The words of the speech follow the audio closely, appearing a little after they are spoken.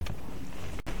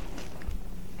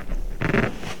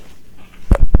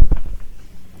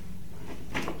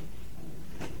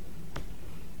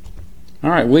All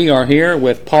right, we are here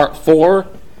with part 4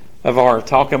 of our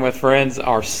Talking with Friends,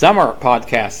 our summer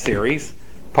podcast series.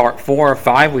 Part 4 of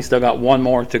 5. We still got one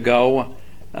more to go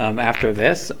after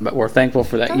this, but we're thankful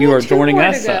for that you are joining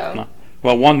us.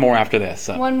 Well, one more after this.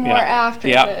 One more after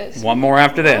this. One more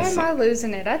after this. Why am I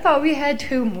losing it? I thought we had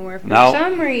 2 more for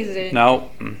some reason. No,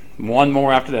 one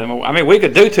more after that. I mean, we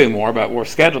could do 2 more, but we're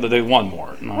scheduled to do 1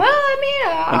 more. Well, I mean,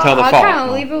 until the fall.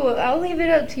 I'll leave it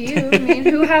up to you. I mean,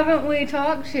 who haven't we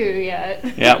talked to yet?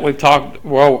 Yeah, we've talked.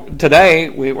 Well, today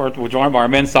we're joined by our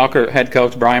men's soccer head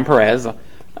coach, Brian Perez.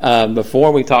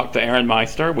 Before we talked to Aaron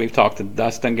Meister, we've talked to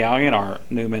Dustin Gallion, our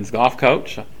new men's golf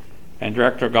coach, and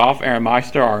director of golf, Aaron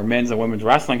Meister, our men's and women's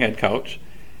wrestling head coach.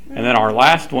 And then our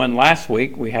last one last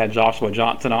week, we had Joshua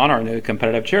Johnson on, our new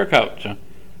competitive cheer coach.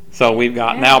 So we've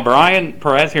got now Brian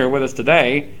Perez here with us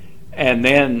today, and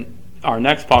then our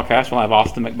next podcast we'll have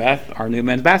Austin Macbeth, our new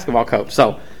men's basketball coach.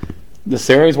 So the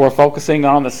series we're focusing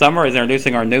on this summer is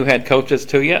introducing our new head coaches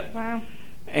to you. Wow.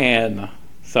 And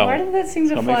so why did that seem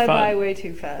to fly by way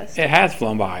too fast? It has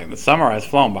flown by. The summer has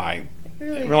flown by.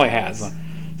 It really has.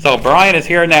 So Brian is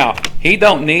here now. He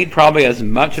don't need probably as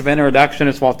much of an introduction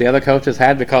as what the other coaches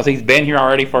had because he's been here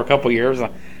already for a couple years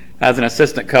as an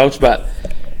assistant coach. But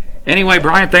anyway,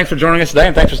 Brian, thanks for joining us today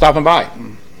and thanks for stopping by.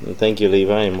 Thank you,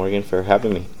 Levi and Morgan, for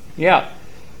having me. Yeah.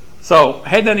 So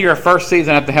heading into your first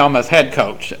season at the helm as head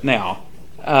coach now,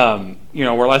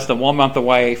 we're less than 1 month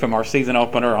away from our season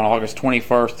opener on August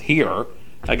 21st here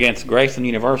against Grayson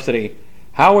University.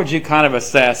 How would you kind of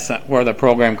assess where the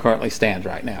program currently stands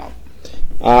right now?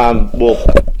 Well,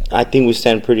 I think we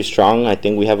stand pretty strong. I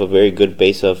think we have a very good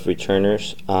base of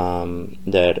returners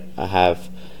that have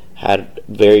had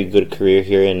very good career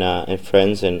here in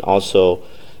Friends, and also,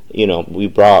 we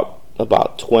brought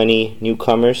about 20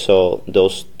 newcomers. So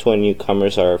those 20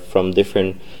 newcomers are from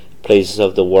different places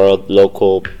of the world: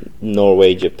 local,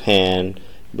 Norway, Japan,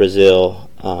 Brazil,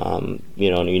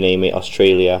 you name it,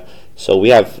 Australia. So we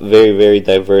have very, very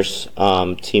diverse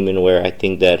team in where I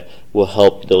think that will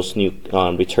help those new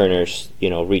returners,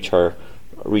 reach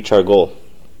our goal.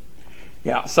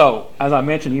 Yeah. So as I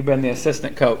mentioned, you've been the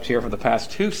assistant coach here for the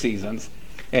past 2 seasons,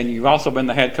 and you've also been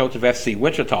the head coach of FC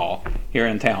Wichita here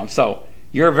in town. So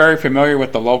you're very familiar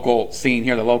with the local scene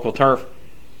here, the local turf.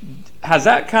 Has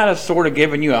that kind of sort of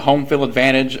given you a home field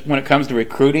advantage when it comes to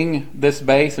recruiting this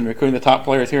base and recruiting the top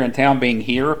players here in town, being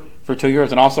here for 2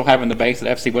 years and also having the base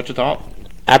at FC Wichita?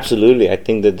 Absolutely. I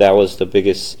think that was the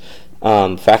biggest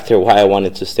factor why I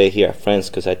wanted to stay here at Friends,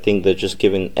 because I think that just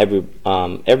giving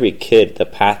every kid the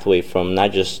pathway from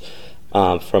not just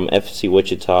from FC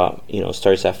Wichita,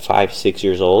 starts at 5-6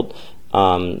 years old,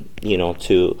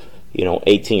 to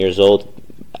 18 years old,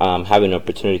 having an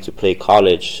opportunity to play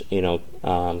college,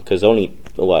 because only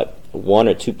 1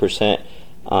 or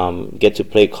 2% get to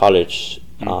play college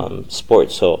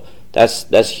sports. So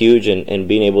that's huge, and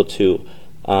being able to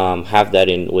have that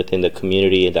within the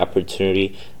community and the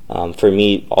opportunity. For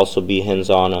me, also be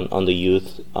hands-on on the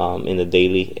youth in the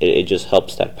daily. It just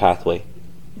helps that pathway.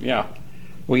 Yeah.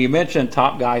 Well, you mentioned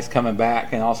top guys coming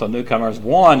back and also newcomers.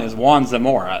 One is Juan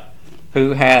Zamora,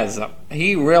 who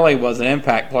he really was an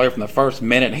impact player from the first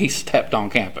minute he stepped on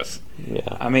campus.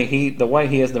 Yeah. I mean, the way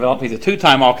he has developed, he's a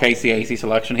 2-time All-KCAC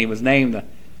selection. He was named the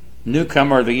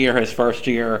Newcomer of the Year his first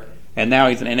year, and now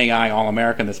he's an NAI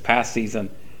All-American this past season.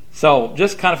 So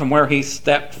just kind of from where he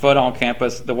stepped foot on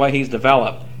campus, the way he's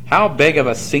developed, how big of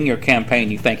a senior campaign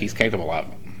do you think he's capable of?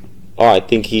 Oh, I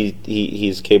think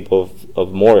he's capable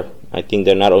of more. I think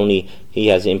that not only he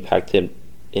has impacted,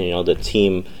 the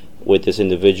team with his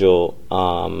individual,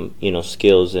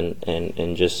 skills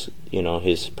and just,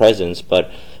 his presence,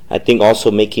 but I think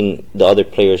also making the other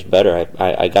players better.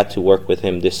 I got to work with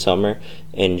him this summer,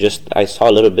 and just I saw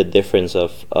a little bit difference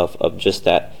of just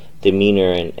that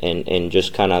demeanor and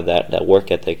just kind of that work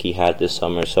ethic he had this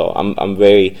summer. So I'm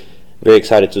very, very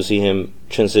excited to see him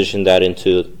transition that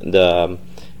into the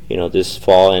this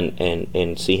fall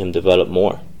and see him develop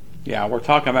more. Yeah, we're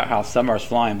talking about how summer is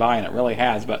flying by, and it really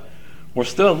has, but we're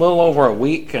still a little over a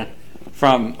week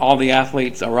from all the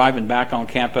athletes arriving back on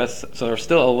campus, so there's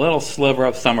still a little sliver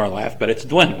of summer left, but it's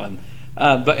dwindling.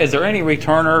 But is there any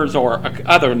returners or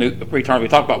other new returners? We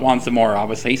talked about Juan Zamora,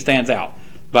 obviously, he stands out.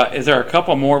 But is there a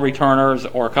couple more returners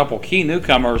or a couple key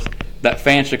newcomers that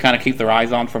fans should kind of keep their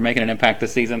eyes on for making an impact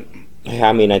this season?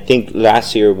 I mean, I think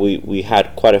last year we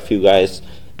had quite a few guys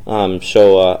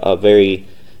show a very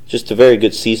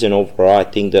good season overall. I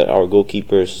think that our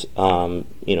goalkeepers,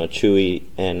 Chewy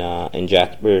and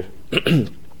Jasper,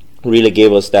 really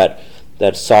gave us that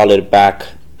solid back,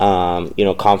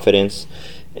 confidence,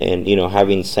 and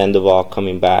having Sandoval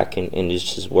coming back and his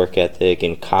just work ethic,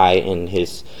 and Kai and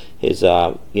his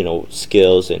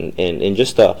skills and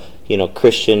just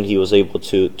Christian, he was able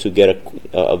to get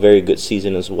a very good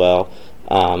season as well.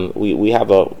 We have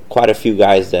quite a few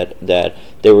guys that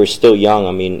they were still young.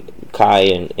 I mean,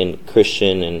 Kai and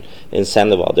Christian and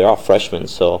Sandoval, they're all freshmen.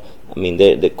 So I mean,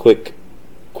 the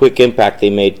quick impact they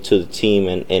made to the team,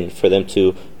 and for them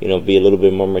to be a little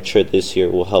bit more mature this year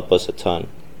will help us a ton.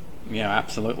 Yeah,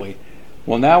 absolutely.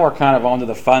 Well, now we're kind of on to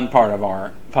the fun part of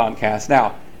our podcast.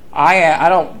 Now,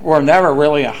 we're never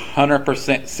really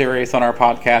 100% serious on our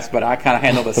podcast, but I kind of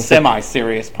handle the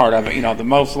semi-serious part of it. The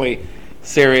mostly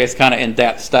serious kind of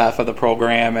in-depth stuff of the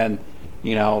program and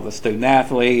the student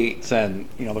athletes and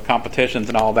the competitions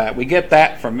and all that. We get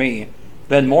that from me.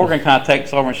 Then Morgan kind of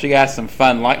takes over and she asks some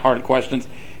fun, lighthearted questions,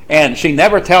 and she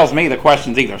never tells me the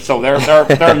questions either. So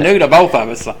they're new to both of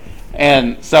us.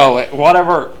 And so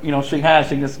whatever she has,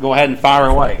 she can just go ahead and fire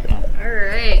away. All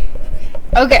right.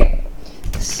 Okay.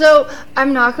 So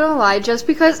I'm not gonna lie, just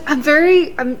because I'm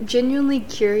genuinely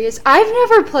curious. I've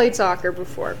never played soccer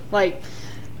before, like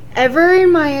ever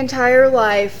in my entire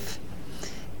life,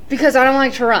 because I don't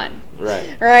like to run.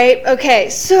 Right. Right. Okay.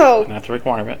 So that's a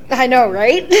requirement. I know,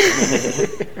 right?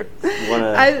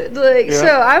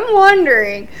 So I'm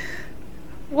wondering,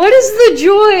 what is the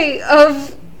joy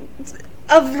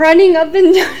of running up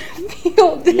and down the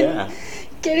field and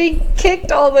getting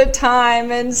kicked all the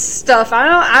time and stuff?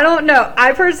 I don't know.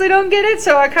 I personally don't get it,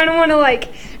 so I kind of want to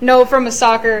know from a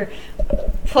soccer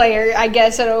player, I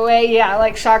guess, in a way. Yeah,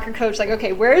 like soccer coach. Like,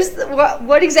 okay,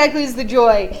 what exactly is the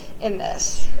joy in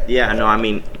this? Yeah, no, I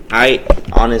mean, I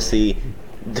honestly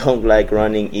don't like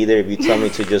running either. If you tell me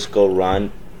to just go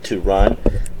run,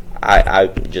 I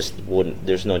just wouldn't.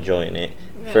 There's no joy in it.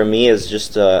 Yeah. For me, it's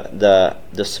just the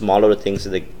smaller things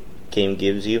that the game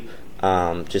gives you.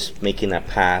 Just making that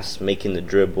pass, making the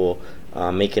dribble,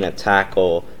 making a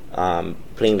tackle,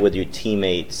 playing with your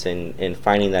teammates, and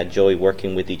finding that joy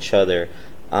working with each other,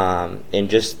 and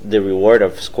just the reward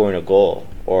of scoring a goal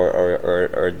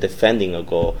or defending a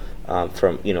goal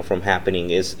from happening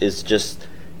is just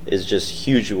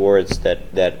huge rewards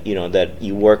that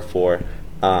you work for,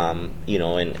 and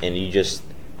you just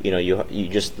you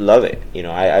just love it.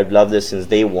 I've loved this since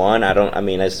day one.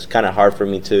 It's kind of hard for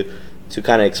me to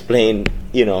kind of explain,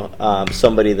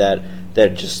 somebody that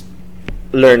just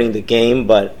learning the game.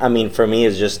 But I mean, for me,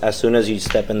 it's just as soon as you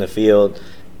step in the field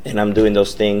and I'm doing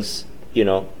those things,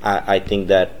 I think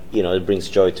that, it brings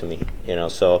joy to me,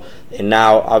 So, and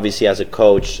now obviously as a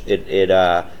coach,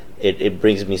 it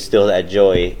brings me still that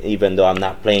joy, even though I'm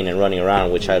not playing and running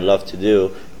around, which I love to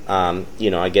do.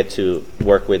 I get to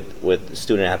work with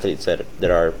student athletes that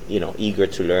are eager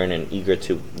to learn and eager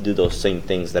to do those same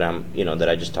things that that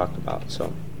I just talked about.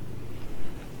 So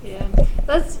yeah,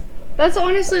 that's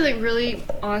honestly really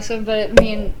awesome. But I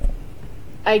mean,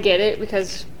 I get it,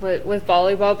 because with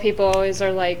volleyball, people always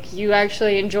are like, you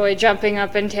actually enjoy jumping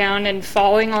up and down and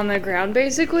falling on the ground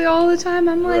basically all the time.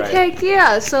 I'm like, right. Heck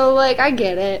yeah. So I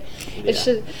get it. Yeah. It's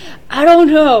just, I don't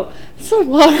know. It's a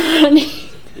lot of running.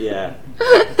 Yeah.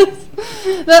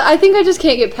 I think I just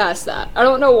can't get past that. I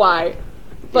don't know why.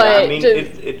 But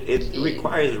it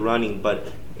requires running,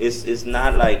 but it's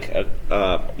not like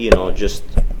just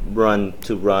run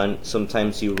to run.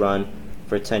 Sometimes you run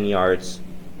for 10 yards,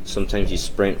 sometimes you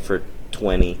sprint for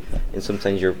 20, and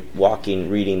sometimes you're walking,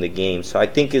 reading the game. So I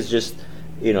think it's just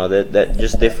that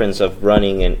just difference of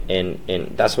running and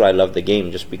that's why I love the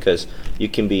game, just because you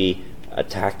can be a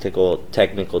technical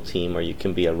team, or you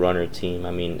can be a runner team.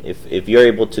 I mean, if you're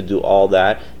able to do all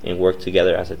that and work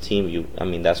together as a team,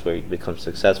 that's where you become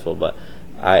successful. But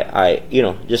I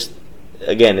just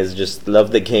again, is just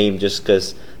love the game, just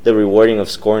because the rewarding of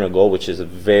scoring a goal, which is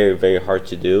very, very hard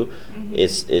to do, mm-hmm.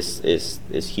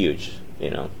 is huge.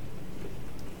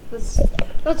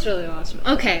 That's really awesome.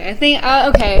 Okay, I think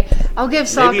I'll give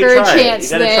soccer a chance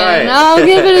then. I'll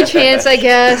give it a chance, I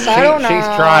guess. I don't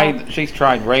know. She's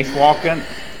tried race walking.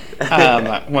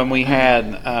 When we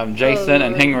had Jason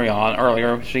and Henry on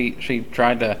earlier, she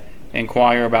tried to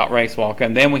inquire about race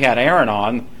walking. Then we had Aaron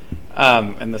on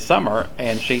in the summer,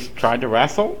 and she's tried to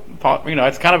wrestle.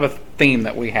 It's kind of a theme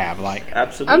that we have.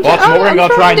 Absolutely. What we're going to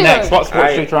go try next? What sport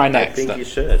should we try next? I think you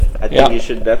should. I think you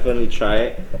should definitely try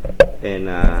it, and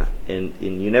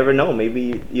you never know.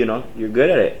 Maybe you're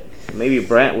good at it. Maybe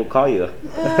Brent will call you.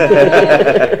 I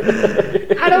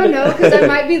don't know, because I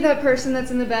might be that person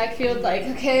that's in the backfield,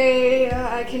 okay,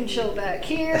 I can chill back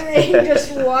here and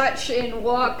just watch and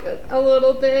walk a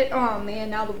little bit. Oh man,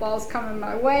 now the ball's coming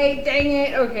my way. Dang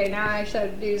it. Okay, now I actually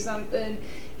have to do something.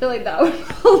 I feel like that would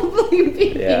probably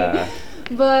be me.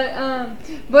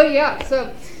 But yeah,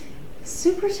 so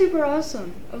super, super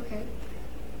awesome. Okay.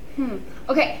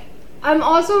 Okay. I'm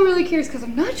also really curious because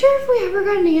I'm not sure if we ever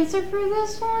got an answer for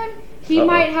this one. He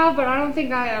might have, but I don't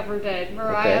think I ever did,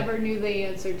 or I ever knew the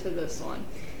answer to this one.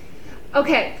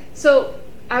 Okay, so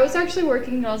I was actually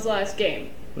working y'all's last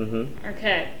game. Mm-hmm.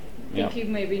 Okay. I think you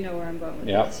maybe know where I'm going with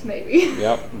this, maybe.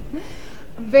 Yep.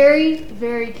 I'm very,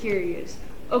 very curious.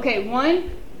 Okay,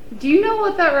 1, do you know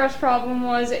what that ref's problem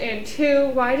was? And 2,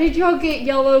 why did y'all get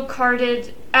yellow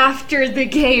carded after the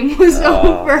game was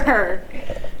over?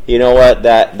 You know what?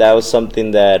 That was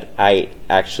something that I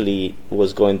actually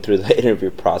was going through the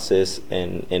interview process,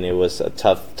 and it was a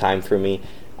tough time for me.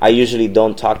 I usually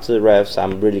don't talk to the refs.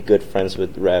 I'm really good friends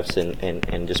with refs,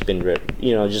 and just been,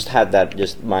 just had that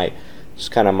just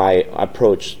kind of my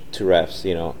approach to refs.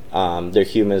 They're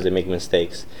humans. They make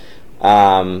mistakes.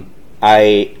 After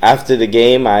the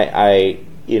game, I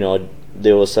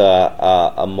there was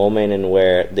a moment in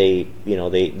where they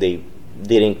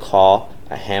didn't call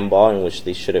a handball in which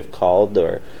they should have called,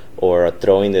 or a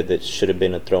throw-in that should have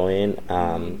been a throw-in,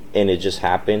 and it just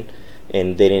happened,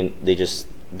 and they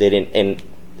didn't, and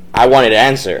I wanted to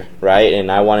answer, right,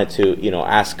 and I wanted to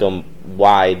ask them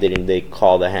why didn't they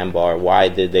call the handball, or why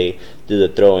did they do the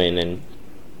throw-in, and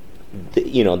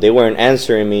they weren't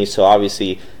answering me, so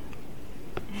obviously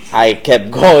I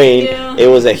kept going. Yeah. It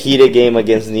was a heated game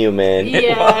against Newman.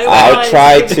 Yeah, I'll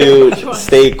try to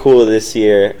stay cool this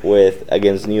year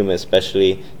against Newman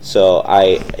especially. So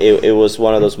it was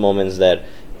one of those moments that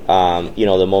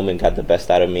the moment got the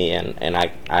best out of me, and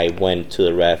I went to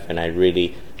the ref and I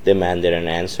really demanded an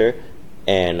answer,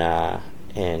 and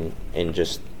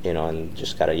just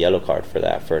got a yellow card for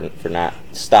that, for not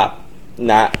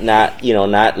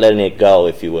letting it go,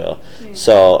 if you will. Yeah.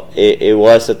 So it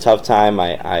was a tough time.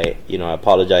 I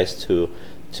apologize to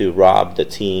Rob, the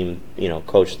team,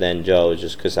 coach, then Joe,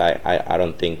 just because I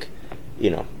don't think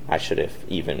I should have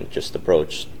even just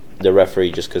approached the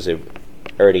referee, just because it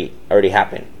already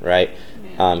happened, right?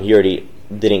 Yeah. He already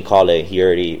didn't call it.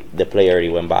 The play already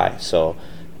went by. So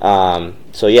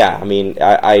yeah, I mean,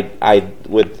 I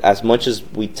with as much as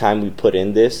time we put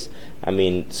in this, I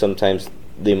mean, sometimes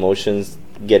the emotions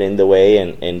get in the way,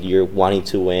 and you're wanting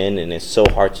to win, and it's so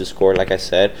hard to score, like I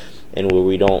said, and where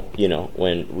we don't,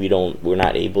 we're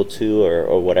not able to,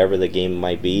 or whatever the game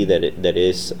might be, that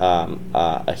is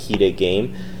a heated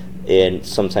game, and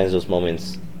sometimes those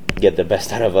moments get the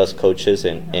best out of us coaches,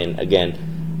 and again,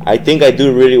 I think I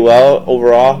do really well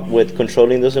overall with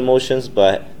controlling those emotions,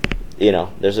 but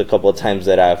there's a couple of times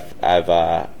that I've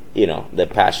the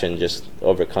passion just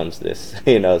overcomes this,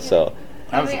 so.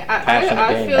 I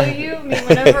feel you. I mean,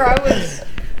 whenever I was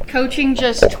coaching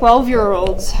just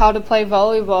 12-year-olds how to play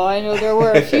volleyball, I know there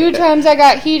were a few times I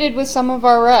got heated with some of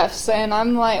our refs, and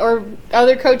I'm like, or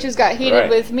other coaches got heated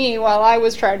with me while I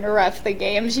was trying to ref the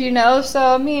games, So,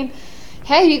 I mean,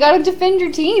 hey, you got to defend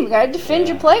your team. You got to defend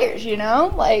your players,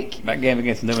 Like, that game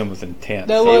against Newman was intense.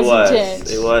 That was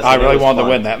intense. It was. I really wanted to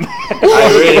win that match. I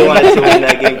really wanted to win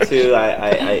that game too.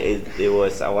 I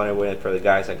wanted to win it for the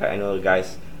guys. I know the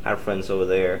guys have friends over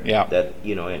there. Yeah. That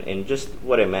and just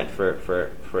what it meant for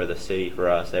the city, for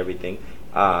us, everything.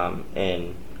 And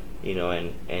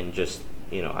just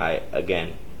I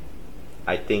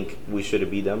think we should have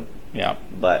beat them. Yeah.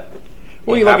 But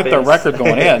you look at the record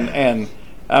going in, and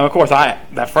of course,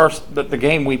 the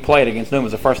game we played against Newman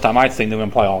was the first time I'd seen Newman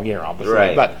play all year, obviously.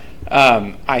 Right. But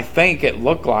I think it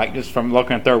looked like, just from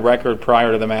looking at their record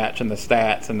prior to the match and the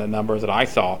stats and the numbers that I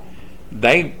saw,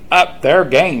 they upped their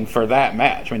game for that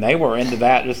match. I mean, they were into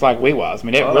that just like we was. I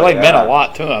mean, it really meant a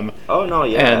lot to them. Oh, no,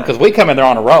 yeah. And because we come in there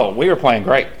on a roll. We were playing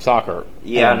great soccer.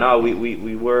 Yeah,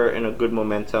 we were in a good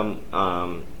momentum.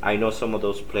 I know some of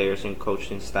those players and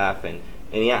coaching staff, and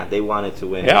yeah, they wanted to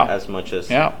win as much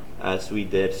as we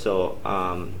did. So,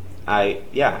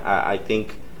 I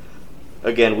think,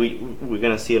 again, we're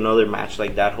going to see another match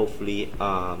like that, hopefully,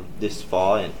 this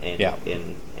fall,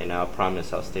 and I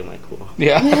promise I'll stay my cool.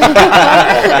 Yeah.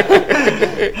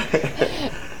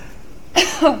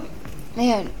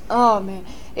 Oh man.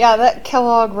 Yeah, that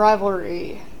Kellogg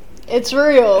rivalry. It's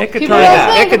real. It could be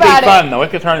fun though.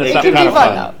 It could turn into something kind of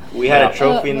fun. We had a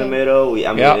trophy in the middle.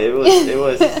 It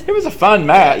was it was a fun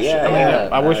match.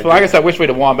 I wish I wish we'd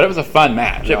have won, but it was a fun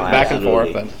match. It was back and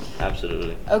forth.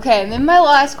 Absolutely. Okay, and then my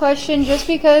last question, just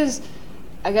because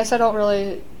I guess I don't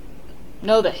really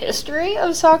know the history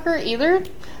of soccer either.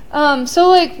 So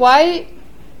like, why?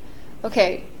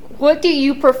 Okay, what do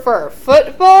you prefer,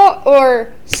 football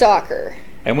or soccer?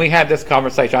 And we had this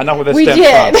conversation. I know where this stems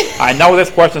from. I know where this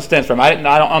question stems from. I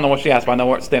don't know what she asked, but I know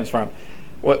where it stems from.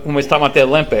 When we was talking about the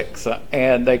Olympics,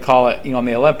 and they call it, in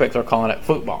the Olympics, they're calling it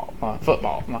football.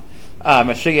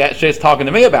 And she was talking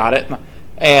to me about it,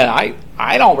 and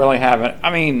I don't really have it.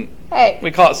 I mean, Hey,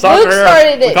 We call it soccer. Luke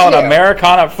started We it call it too.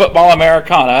 Americana, football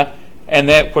Americana, and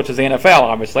then which is the NFL,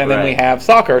 obviously, and then we Right. have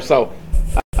soccer. So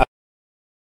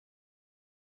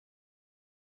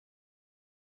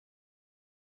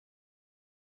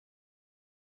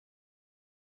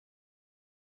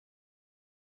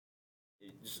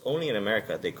Just only in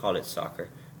America they call it soccer.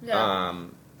 Yeah.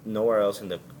 Nowhere else in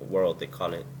the world they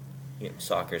call it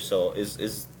soccer. So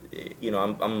is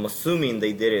I'm assuming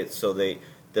they did it so they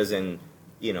doesn't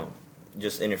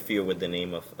just interfere with the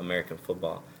name of American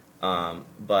football.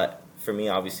 But for me,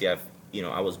 obviously,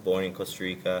 I was born in Costa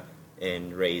Rica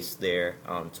and raised there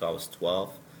until I was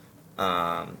 12,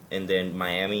 and then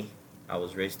Miami. I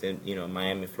was raised in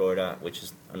Miami, Florida, which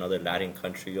is another Latin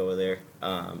country over there,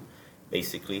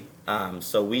 basically.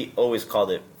 So we always called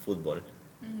it football.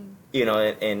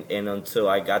 And until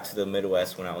I got to the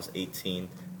Midwest when I was 18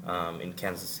 in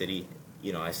Kansas City,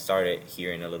 I started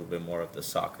hearing a little bit more of the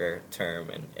soccer term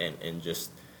and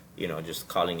just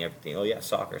calling everything, oh yeah,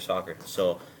 soccer.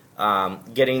 So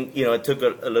it took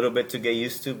a little bit to get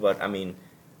used to, but I mean,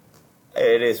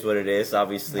 it is what it is.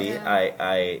 Obviously, Yeah.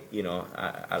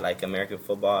 I like American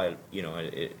football.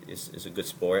 It's a good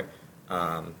sport.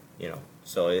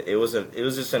 So it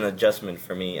was just an adjustment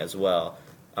for me as well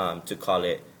to call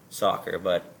it soccer,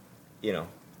 but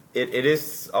it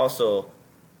is also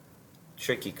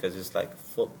tricky because it's like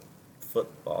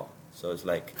football, so it's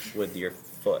like with your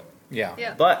foot. yeah.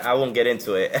 Yeah. But I won't get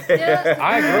into it. Yeah.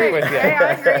 I agree with you. Hey,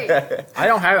 I agree. I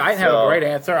didn't have a So- great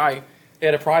answer.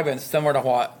 It'd have probably been similar to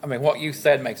what you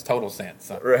said makes total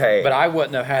sense. Right. But I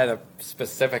wouldn't have had a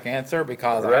specific answer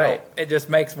because Right. it just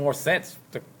makes more sense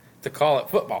to call it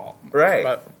football. Right.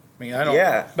 But I mean, I don't.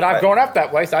 Yeah, But I've but- grown up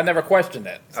that way, so I never questioned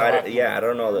it. So I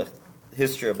don't know the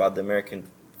history about the American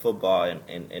football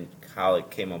and how it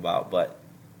came about, but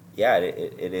yeah,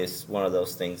 it is one of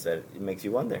those things that it makes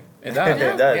you wonder. It does.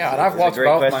 It does. Yeah, and I've It's a watched great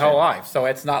both my question. whole life, so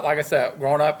it's not like I said.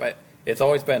 Growing up, it's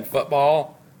always been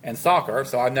football and soccer,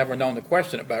 so I've never known to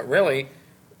question it. But really,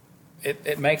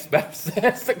 it makes better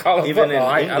sense to call it Even football.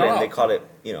 in I England, don't know. they call it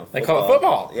They call it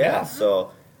football, Yeah, yeah.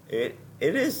 so it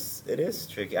is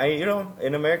tricky.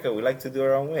 In America, we like to do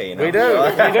our own way. We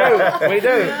do. We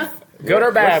do. Good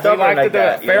or bad, we stubborn like to like do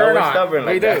that, it. Fair or we're not, stubborn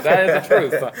we like do. that. That is the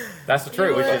truth. That's the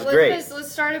truth. Which is let's great.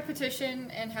 let's start a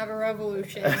petition and have a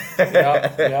revolution.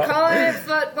 Yep, yep. Calling it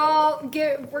football.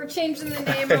 We're changing the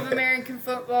name of American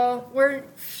football.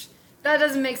 That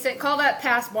doesn't make sense. Call that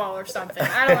pass ball or something.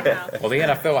 I don't know. Well, the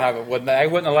NFL they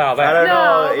wouldn't allow that. I don't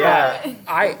know. No, Yeah,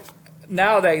 but-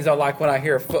 Nowadays, I like when I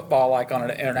hear football, like on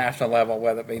an international level,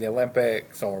 whether it be the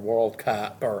Olympics or World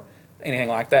Cup or anything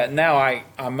like that. Now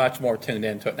I'm much more tuned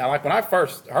into it. Now, like when I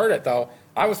first heard it, though,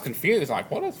 I was confused.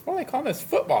 Like, what are they calling this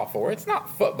football for? It's not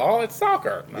football, it's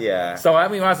soccer. Yeah. So, I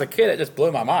mean, when I was a kid, it just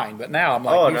blew my mind. But now I'm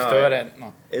like Oh, used no, to it.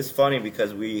 And it's funny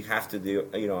because we have to do.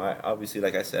 Obviously,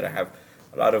 like I said, I have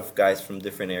a lot of guys from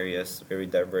different areas, very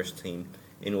diverse team,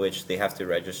 in which they have to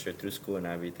register through school and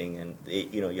everything, and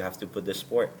you have to put the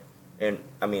sport. And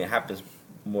I mean, it happens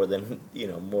more than you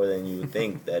would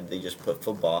think that they just put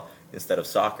football instead of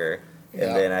soccer. And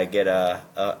Yeah. then I get a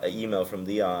email from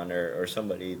Dion or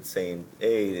somebody saying,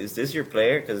 "Hey, is this your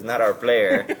player? Because it's not our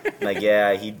player." I'm like,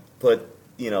 yeah, he put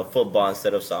football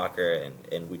instead of soccer,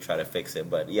 and we try to fix it.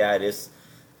 But yeah, it is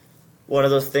one of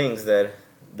those things that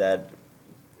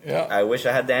yeah. I wish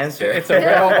I had the answer. It's a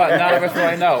riddle, but none of us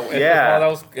really know.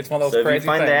 Yeah. It's one of those so if crazy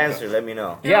you find the things. answer, let me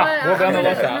know. You know Yeah, what? we'll be on the I'm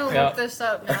gonna- lookout. I'm gonna Yeah. look this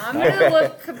up now. I'm gonna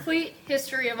look complete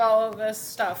history of all of this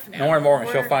stuff now. Norman Morgan,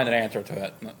 she'll We're- find an answer to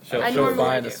it. She'll I normally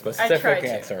find a do. I specific try to.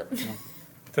 answer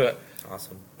to it.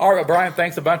 Awesome. All right, well, Brian,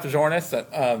 thanks a bunch for joining us.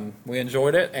 We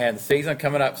enjoyed it, and season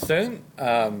coming up soon.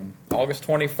 August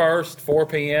 21st, 4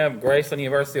 p.m. Graceland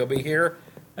University will be here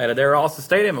at Adair Austin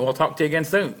Stadium, and we'll talk to you again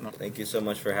soon. Thank you so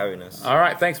much for having us. All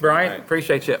right, thanks, Brian. All right.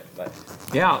 Appreciate you. Bye.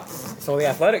 Yeah, so the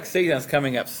athletic season is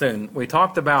coming up soon. We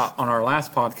talked about on our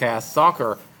last podcast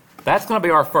soccer. That's going to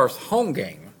be our first home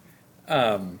game.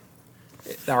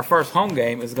 Our first home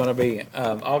game is going to be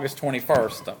August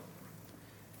 21st.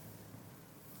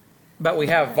 But we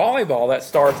have volleyball that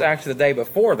starts actually the day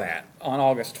before that on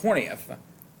August 20th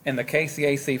in the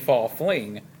KCAC Fall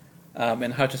Fling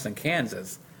in Hutchinson,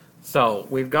 Kansas. So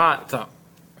we've got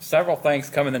several things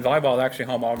coming. And volleyball is actually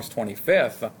home August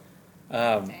 25th.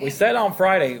 We said on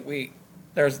Friday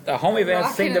there's the home events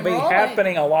Rocking seem to and be rolling.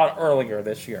 happening a lot earlier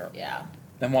this year Yeah.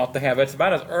 than what they have. It's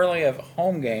about as early of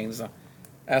home games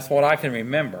as what I can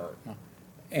remember.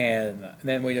 And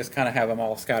then we just kind of have them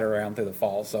all scattered around through the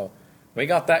fall. So we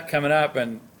got that coming up.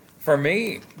 And for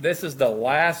me, this is the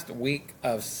last week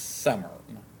of summer.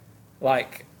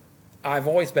 Like, I've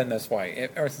always been this way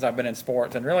ever since I've been in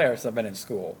sports and really ever since I've been in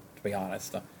school, to be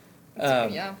honest.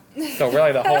 Yeah. So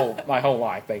really my whole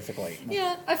life, basically.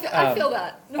 Yeah, I feel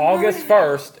that. August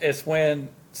 1st is when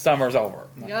summer's over.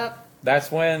 Yep.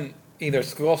 That's when either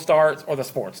school starts or the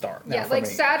sports start. now Yeah, for like me.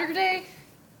 Saturday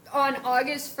on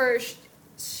August 1st,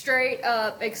 straight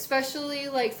up, especially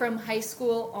like from high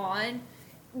school on,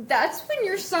 that's when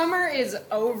your summer is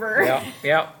over.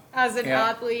 Yep. As an Yeah.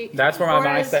 athlete. That's where my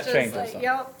Or it's mindset just changes. like,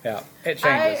 yep. Yeah, it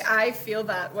changes. I feel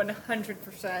that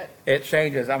 100%. It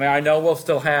changes. I mean, I know we'll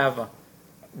still have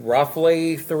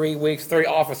roughly 3 weeks, 3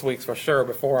 office weeks for sure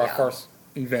before our Yeah. first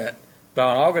event. But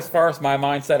on August 1st, my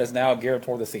mindset is now geared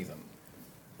toward the season.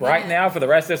 Right Yeah. now, for the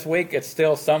rest of this week, it's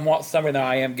still somewhat something that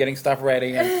I am getting stuff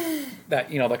ready and that,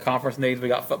 the conference needs. We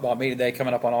got football media day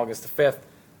coming up on August the 5th.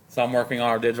 So I'm working on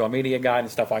our digital media guide and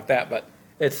stuff like that. But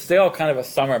it's still kind of a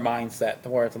summer mindset to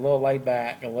where it's a little laid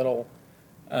back, a little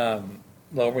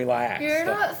relaxed. You're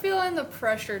not feeling the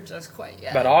pressure just quite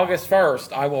yet. But August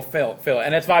 1st, I will feel it.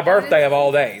 And it's my birthday of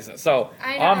all days. So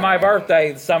I know, on my right?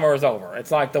 birthday, the summer is over.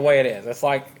 It's like the way it is. It's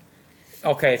like,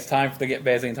 okay, it's time to get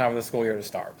busy and time for the school year to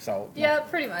start. So Yeah,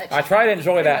 pretty much. I try to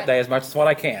enjoy Pretty that much. day as much as what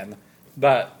I can.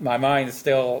 But my mind is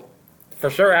still, for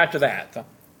sure, after that.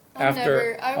 I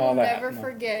will never No.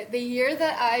 forget the year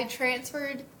that I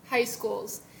transferred high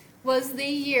schools was the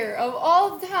year of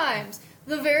all times.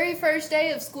 The very first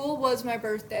day of school was my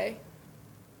birthday.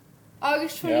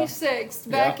 August 26th,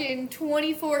 back in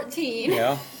 2014.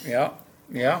 Yeah.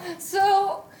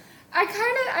 So I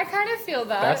kind of feel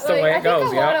that. That's the way it I goes,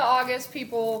 think a lot of August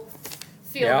people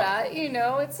feel Yeah. that.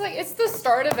 It's like it's the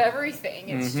start of everything.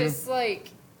 It's Mm-hmm. just like,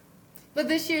 but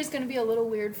this year's gonna be a little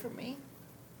weird for me.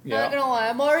 Yeah. Not gonna lie,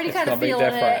 I'm already It's kind gonna of be feeling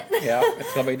different. it. Yeah,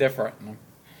 it's gonna be different.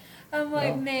 I'm like,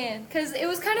 Yeah. man, because it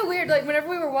was kind of weird. Like, whenever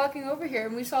we were walking over here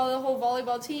and we saw the whole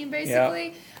volleyball team,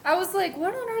 basically, I was like,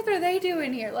 what on earth are they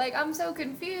doing here? Like, I'm so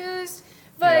confused.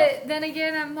 But then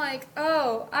again, I'm like,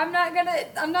 oh, I'm not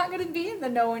gonna be in the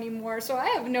know anymore, so I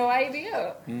have no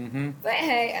idea. Mm-hmm. But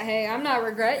hey, I'm not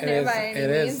regretting it, by any it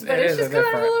means. is- But it it's is just kind of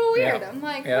a different. little weird. Yeah. I'm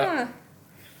like, Yeah. huh.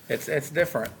 It's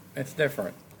different. It's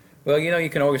different. Well, you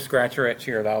can always scratch your itch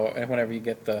here, though. And whenever you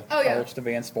get the Oh, yeah. urge to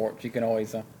be in sports, you can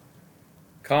always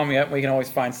call me up. We can always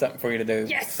find something for you to do.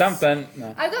 Yes. Something.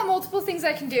 I've got multiple things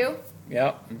I can do.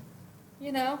 Yep.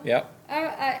 Yep.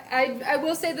 I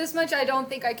will say this much: I don't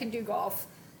think I can do golf.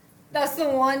 That's the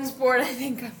one sport I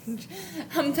think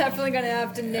I'm definitely gonna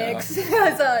have to nix.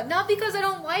 Not because I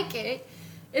don't like it.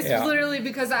 It's Yeah. literally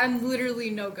because I'm literally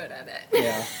no good at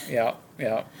it. Yeah.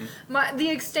 The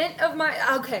extent of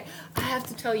okay, I have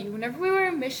to tell you, whenever we were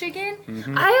in Michigan,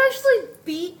 Mm-hmm. I actually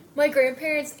beat my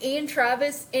grandparents and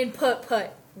Travis in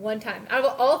putt-putt one time. Out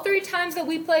of all 3 times that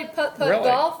we played putt-putt Really?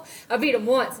 golf, I beat him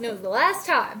once, and it was the last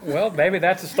time. Well, maybe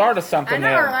that's the start of something. I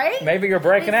know, then. right? Maybe you're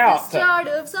breaking It's out. the start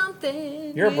of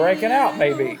something. You're breaking out,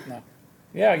 maybe. No.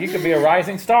 Yeah, you could be a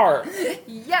rising star.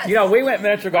 Yes. We went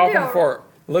miniature golfing Yeah. for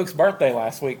Luke's birthday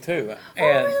last week too,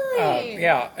 and really?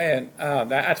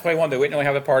 that's what he wanted to do. We didn't really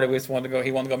have a party. We just wanted to go.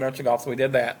 He wanted to go miniature golf, so we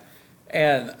did that.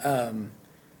 And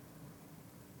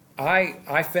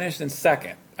I finished in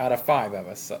second out of 5 of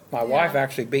us. So my wife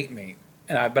actually beat me,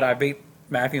 but I beat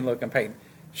Matthew, Luke, and Peyton.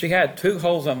 She had 2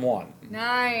 holes in 1.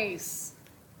 Nice.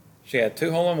 She had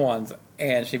 2 hole-in-ones,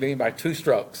 and she beat me by 2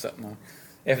 strokes.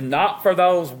 If not for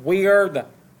those weird,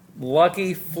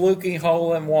 lucky, fluky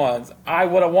hole-in-ones, I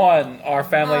would have won our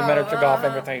family miniature golf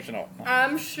invitational.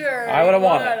 I'm sure. I would have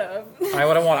won would've. it. I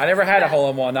would have won. I never had a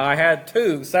hole-in-one. Now, I had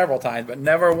 2 several times, but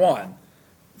never won.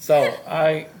 So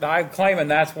I'm claiming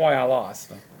that's why I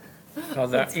lost.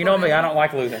 'Cause, you know me, I don't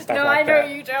like losing stuff No, like I know that.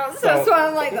 you don't. So- that's why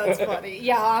I'm like, that's funny.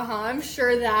 Yeah, I'm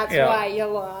sure that's Yeah. why you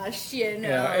lost.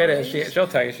 Yeah, it is. She'll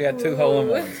tell you she had 2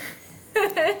 hole-in-ones.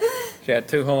 She had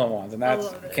 2 hole-in-ones, and that's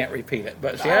love it. can't repeat it.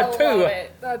 But she I had 2. love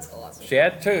it. That's awesome. She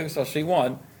had 2, so she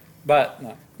won. But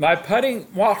my putting,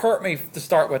 what hurt me to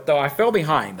start with, though, I fell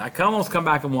behind. I could almost come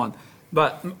back and won.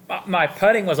 But my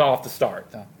putting was off to start.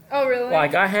 Oh, really?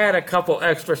 Like, I had a couple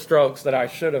extra strokes that I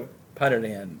should have putted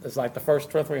in. It's like the first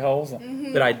 2 or 3 holes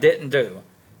that I didn't do.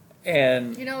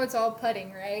 And You know it's all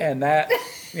putting, right? and that,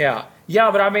 yeah.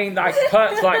 But I mean, I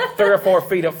putts like 3 or 4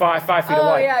 feet of 5 feet Oh,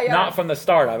 away. yeah. Not from the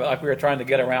start of it. Like we were trying to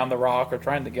get around the rock or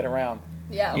trying to get around,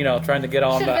 yeah. trying to get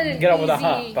on Should've been an get over the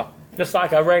easy- hump. Just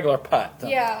like a regular putt.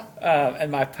 Yeah. And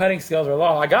my putting skills are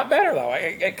low. I got better though.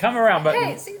 It come around, but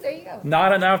Hey, see, there you go.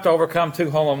 not enough to overcome 2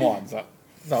 hole-in-ones.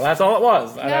 So that's all it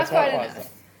was. That's what quite it was. enough.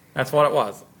 That's what it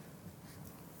was.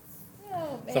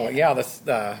 Oh, man. So yeah, this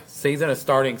season is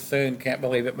starting soon. Can't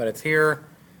believe it, but it's here.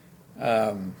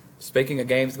 Speaking of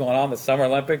games going on, the Summer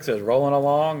Olympics is rolling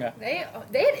along. It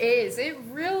is. It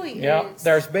really Yeah, is.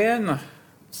 there's been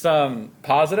some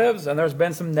positives and there's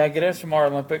been some negatives from our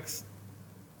Olympics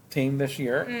team this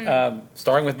year.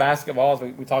 Starting with basketball, as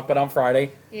we talked about on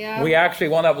Friday. Yeah. We actually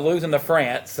wound up losing to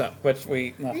France, which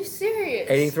we Are you serious?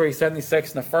 83-76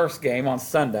 in the first game on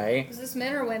Sunday. Is this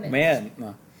men or women? Men.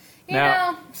 You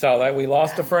know. So that we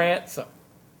lost to France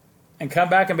and come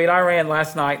back and beat Iran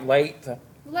last night late. Well,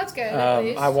 that's good. At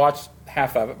least. I watched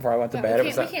half of it before I went to But bed.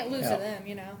 we can't lose to them,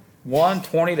 you know.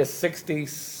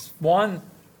 120-61.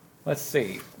 Let's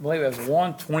see. I believe it was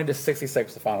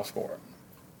 120-66 the final score.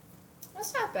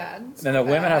 That's not bad. And the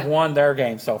women have won their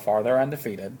game so far. They're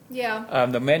undefeated. Yeah.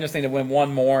 The men just need to win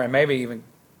one more, and maybe even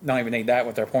don't even need that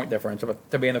with their point differential, but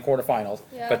to be in the quarterfinals.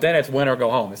 Yeah. But then it's win or go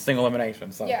home. It's single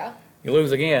elimination. So Yeah. you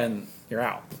lose again, you're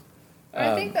out.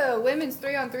 I think the women's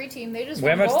 3-on-3 team, they just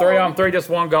Women's won gold. 3-on-3 just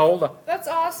won gold. That's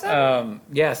awesome.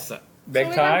 Yes, so big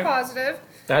we time. went positive.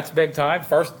 That's big time.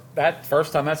 First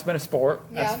time that's been a sport.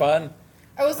 That's Yeah. fun.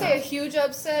 I will say a huge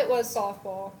upset was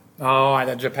softball. Oh, I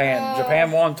know Japan.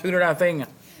 Japan won 2-0.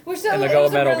 Which In the it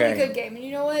gold was a medal really game. good game. And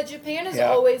you know what? Japan has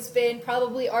Yeah. always been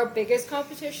probably our biggest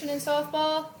competition in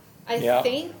softball. I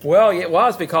think. Well, it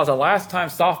was because the last time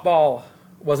softball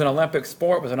was an Olympic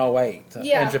sport was in 2008.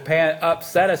 Yeah. And Japan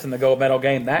upset us in the gold medal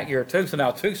game that year, too. So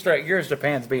now 2 straight years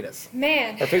Japan's beat us.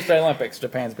 Man, Or 2 straight Olympics,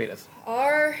 Japan's beat us.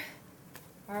 our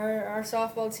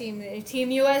softball team, Team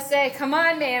USA. Come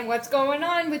on, man. What's going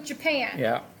on with Japan?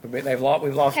 Yeah. We've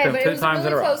lost Hey, them but it 2 was a times in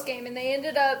a really row. close game, and they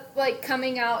ended up like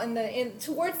coming out in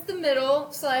towards the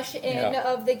middle / end Yeah.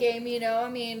 of the game. You know, I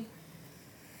mean,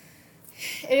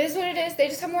 it is what it is. They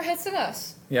just have more hits than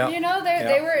us. Yeah. You know,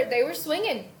 Yeah. they were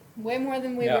swinging way more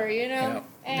than we Yeah. were. You know,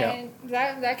 Yeah. and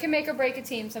that can make or break a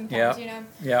team sometimes. Yeah. You know,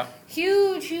 Yeah.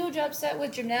 huge upset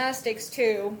with gymnastics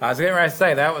too. I was getting ready to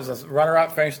say that was a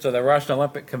runner-up finish to the Russian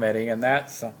Olympic Committee, and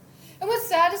that's And what's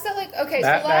sad is that like okay,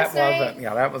 that so last night. wasn't.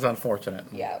 Yeah, that was unfortunate.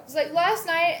 Yeah, it was like last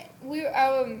night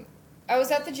I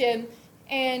was at the gym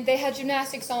and they had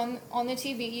gymnastics on the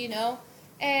TV, you know,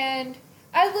 and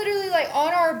I literally like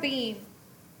on our beam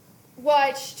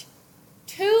watched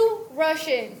two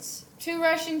Russian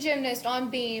gymnasts on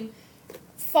beam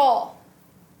fall.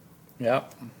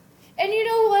 Yep. And you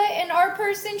know what? And our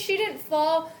person, she didn't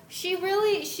fall. She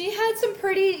had some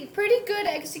pretty good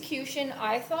execution,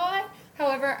 I thought.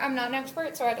 However, I'm not an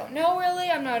expert, so I don't know really.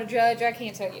 I'm not a judge. I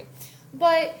can't tell you.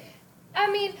 But,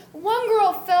 I mean, one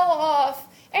girl fell off,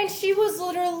 and she was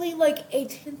literally like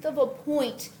 1/10 of a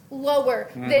point lower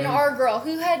than our girl,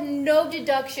 who had no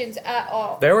deductions at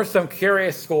all. There were some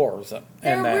curious scores in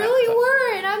There that. really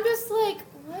were, and I'm just like,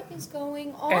 what is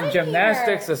going on And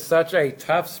gymnastics here? is such a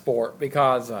tough sport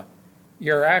because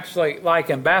you're actually, like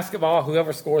in basketball,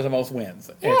 whoever scores the most wins.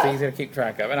 It's Yeah. easy to keep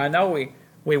track of. And I know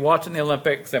we watch in the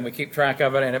Olympics and we keep track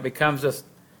of it and it becomes just,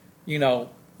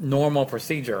 normal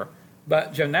procedure.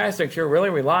 But gymnastics, you're really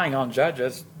relying on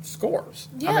judges' scores.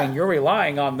 Yeah. I mean, you're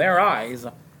relying on their eyes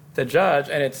to judge,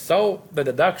 and it's so, the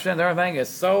deduction and everything is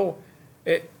so,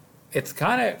 it's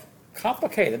kind of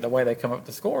complicated the way they come up with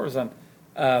the scores. And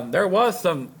there was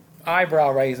some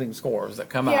eyebrow-raising scores that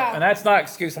come Yeah. out. And that's not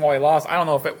excuse why we lost. I don't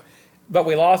know if but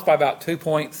we lost by about 2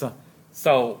 points.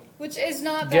 So Which is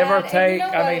not give bad. or and you take, know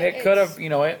I mean, what? it could It's-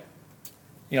 have,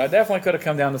 it definitely could have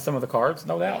come down to some of the cards,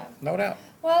 no doubt, no doubt.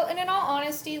 Well, and in all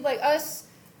honesty, like us,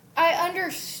 I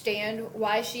understand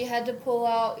why she had to pull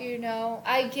out,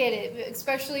 I get it,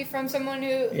 especially from someone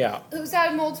who's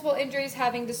had multiple injuries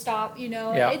having to stop,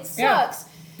 Yeah. It Yeah. sucks.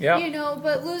 Yeah.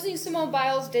 But losing Simone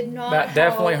Biles did not That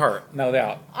definitely help. hurt, no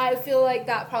doubt. I feel like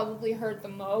that probably hurt the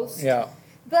most. Yeah.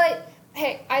 But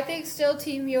hey, I think still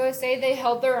Team USA, they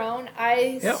held their own.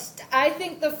 I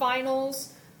think the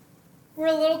finals were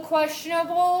a little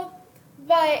questionable,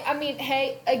 but I mean,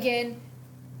 hey, again,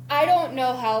 I don't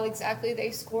know how exactly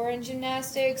they score in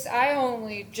gymnastics. I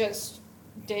only just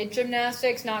did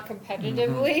gymnastics, not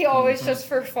competitively, always just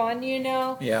for fun,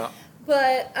 Yeah.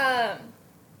 But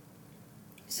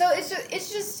so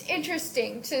it's just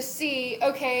interesting to see.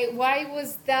 Okay, why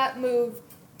was that move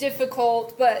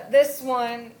difficult, but this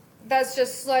one that's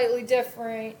just slightly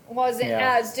different wasn't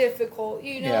Yeah. as difficult?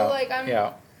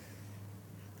 Yeah.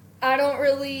 I don't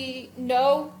really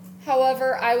know.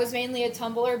 However, I was mainly a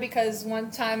tumbler because one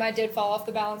time I did fall off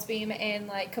the balance beam and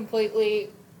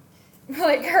completely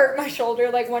hurt my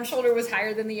shoulder. Like one shoulder was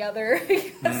higher than the other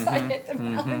because I hit the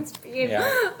balance beam, Yeah.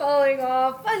 falling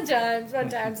off. Fun times.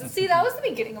 And see, that was the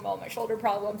beginning of all my shoulder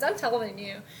problems. I'm telling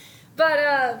you.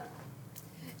 But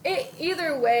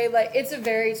either way, it's a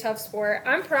very tough sport.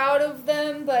 I'm proud of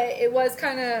them, but it was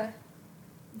kind of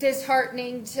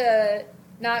disheartening to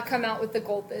not come out with the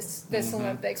gold this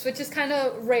Olympics, which is kind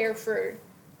of rare for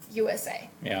USA.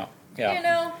 Yeah. Yeah. You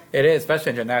know? It is, especially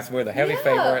in gymnastics. We're the heavy Yeah.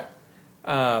 favorite.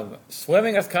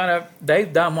 Swimming is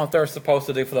they've done what they're supposed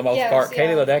to do for the most Yes, part.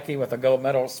 Katie yeah. Ledecky with a gold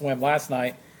medal swim last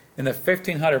night in the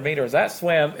 1,500 meters. That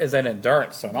swim is an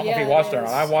endurance swim. I don't know if Yeah, you watched it it or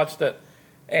not. is. I watched it,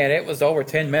 and it was over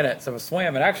 10 minutes of a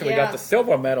swim. And actually, we got Yeah. the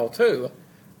silver medal, too.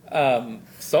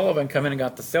 Sullivan come in and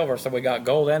got the silver, so we got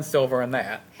gold and silver in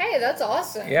that. Hey, that's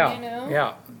awesome. Yeah, You know?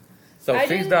 yeah. So I she's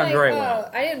didn't, done like, very well.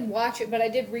 I didn't watch it, but I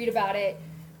did read about it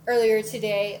earlier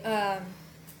today.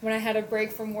 When I had a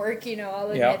break from work, I'll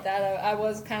admit Yeah. that I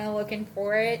was kind of looking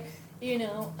for it.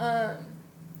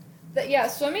 But yeah,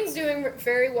 swimming's doing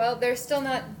very well. They're still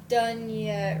not done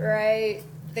yet, right?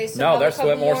 They still No, have there's a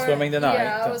couple more swimming tonight.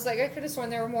 Yeah, I was like, I could have sworn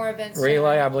there were more events.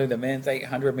 Relay, tonight. I believe the men's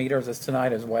 800 meters is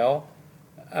tonight as well.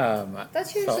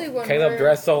 That's usually what Caleb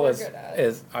Dressel we're is good at.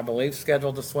 is I believe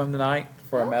scheduled to swim tonight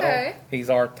for a medal. Okay. He's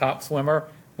our top swimmer.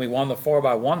 We won the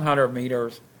 4x100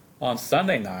 meters on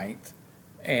Sunday night,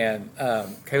 and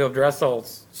Caleb Dressel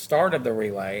started the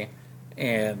relay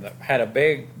and had a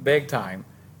big time,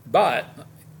 but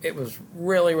it was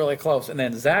really really close. And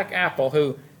then Zach Apple,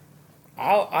 who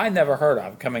I never heard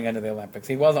of coming into the Olympics,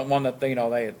 he wasn't one that they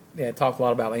had talked a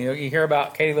lot about. You hear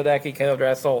about Katie Ledecky, Caleb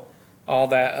Dressel, all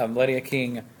that, Lily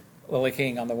King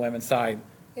on the women's side.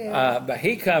 Yeah. But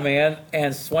he come in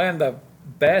and swam the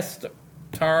best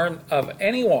turn of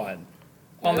anyone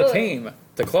on the Really? team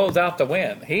to close out the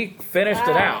win. He finished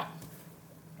it Wow. out.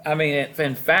 I mean,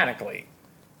 emphatically.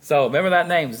 So remember that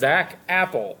name, Zach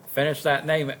Apple. Finished that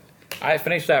name. I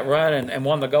finished that run and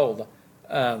won the gold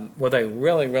with a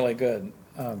really, really good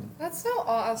That's so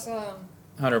awesome.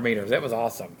 100 meters. It was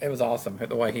awesome. It was awesome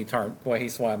the way he turned, the way he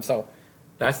swam. So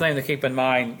that's the thing to keep in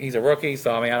mind. He's a rookie,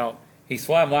 so I mean, he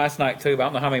swam last night too, but I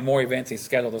don't know how many more events he's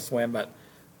scheduled to swim, but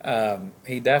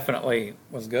he definitely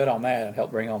was good on that and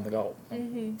helped bring home the gold.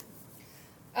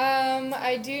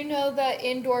 I do know that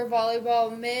indoor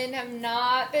volleyball men have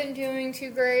not been doing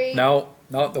too great. No,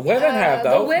 the women have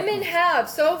though. The women have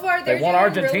so far. They They're won doing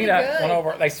Argentina. Really good. Won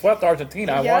over. They swept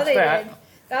Argentina. I Yeah, watched they that. did.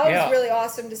 That was Yeah. really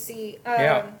awesome to see.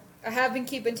 Yeah. I have been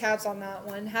keeping tabs on that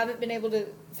one. Haven't been able to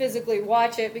physically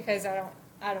watch it because I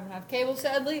don't have cable,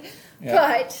 sadly. Yeah.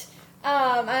 But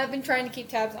I have been trying to keep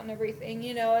tabs on everything,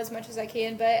 as much as I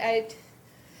can. But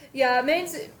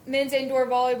men's indoor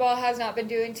volleyball has not been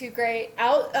doing too great.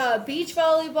 Beach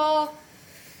volleyball,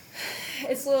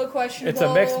 it's a little questionable. It's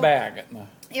a mixed bag.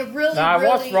 It really. Now I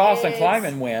watched really Ross and is.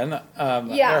 Kleiman win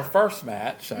their first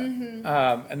match, and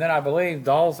then I believe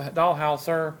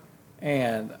Dahlhauser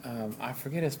and I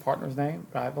forget his partner's name,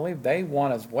 but I believe they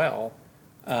won as well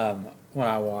when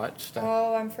I watched.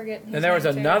 Oh, I'm forgetting. his And there was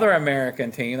name, too. another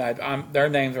American team. Their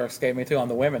names are escaping me too on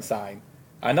the women's side.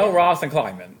 I know Ross and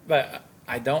Kleiman, but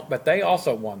I don't. But they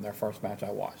also won their first match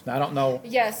I watched. Now I don't know.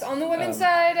 Yes, on the women's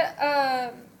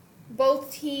side,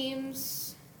 both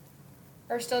teams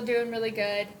are still doing really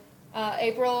good.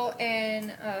 April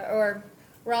and or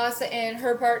Ross and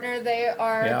her partner,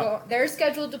 they're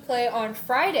scheduled to play on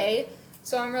Friday,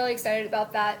 so I'm really excited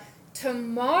about that.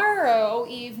 Tomorrow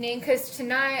evening, because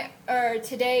today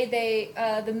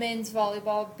the men's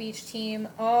volleyball beach team.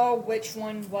 Oh, which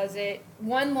one was it?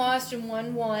 One lost and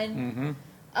one won.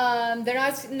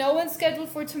 Mm-hmm. No one's scheduled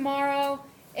for tomorrow.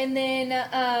 And then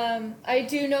I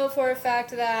do know for a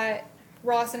fact that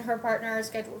Ross and her partner are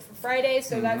scheduled for Friday,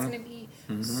 so that's going to be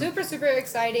super, super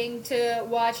exciting to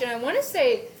watch. And I want to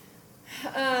say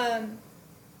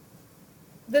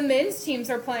the men's teams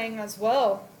are playing as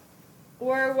well.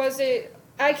 Or was it?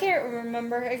 I can't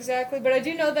remember exactly, but I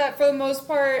do know that for the most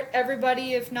part,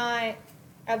 everybody, if not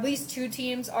at least two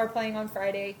teams, are playing on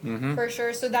Friday for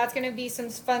sure. So that's going to be some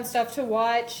fun stuff to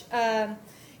watch.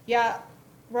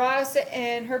 Ross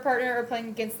and her partner are playing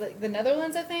against the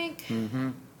Netherlands, I think.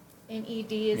 Mm-hmm. In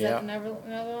ED, is that the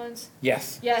Netherlands?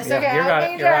 Yes. Yes, Yeah, okay, You're I'll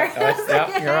right. make You're right.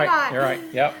 sure. You're right. You're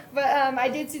right. Yep. But I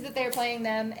did see that they were playing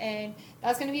them, and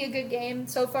that's going to be a good game.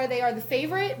 So far, they are the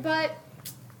favorite, but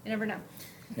you never know.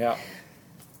 Yep.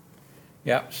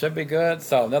 Yep. Should be good.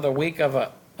 So another week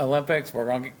of Olympics. We're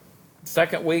going to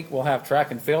second week. We'll have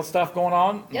track and field stuff going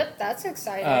on. Yep, that's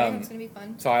exciting. It's going to be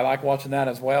fun. So I like watching that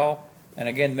as well. And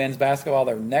again, men's basketball.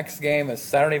 Their next game is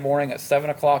Saturday morning at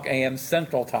 7:00 a.m.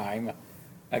 Central Time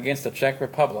against the Czech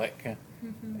Republic.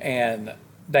 And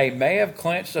they may have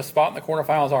clinched a spot in the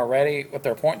quarterfinals already with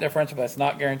their point differential, but it's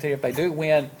not guaranteed. If they do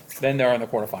win, then they're in the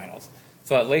quarterfinals.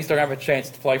 So at least they're going to have a chance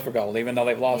to play for gold, even though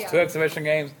they've lost two exhibition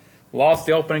games, lost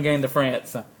the opening game to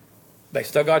France. They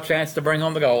still got a chance to bring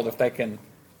home the gold if they can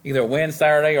either win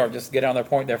Saturday or just get on their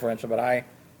point differential. But I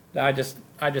just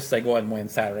say go ahead and win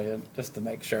Saturday just to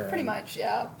make sure. Pretty much,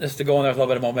 yeah. Just to go in there with a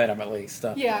little bit of momentum at least.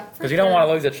 Yeah, Because you don't want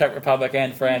to lose the Czech Republic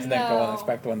and France and then go and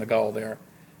expect to win the gold there.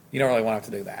 You don't really want to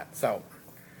have to do that. So,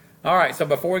 All right, so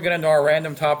before we get into our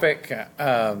random topic,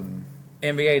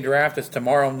 NBA draft is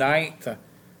tomorrow night,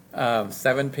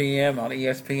 7 p.m. on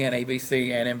ESPN, ABC,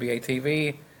 and NBA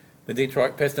TV. The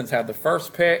Detroit Pistons have the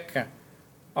first pick.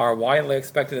 Are widely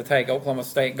expected to take Oklahoma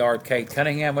State guard Cade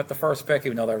Cunningham with the first pick,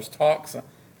 even though there's talks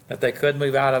that they could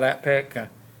move out of that pick.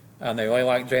 They really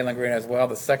like Jalen Green as well,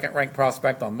 the second-ranked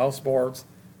prospect on most boards,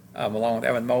 along with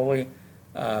Evan Mobley.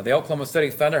 The Oklahoma City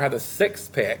Thunder had the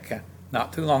sixth pick,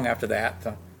 not too long after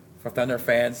that, for Thunder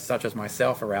fans such as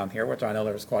myself around here, which I know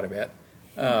there's quite a bit.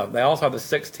 They also have the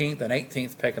 16th and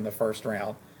 18th pick in the first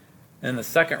round. And in the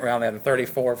second round, they had the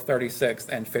 34th, 36th,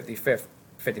 and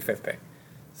 55th pick.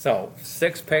 So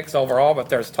 6 picks overall, but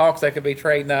there's talks they could be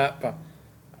trading up.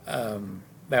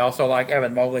 They also like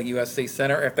Evan Mobley, USC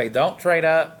center. If they don't trade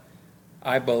up,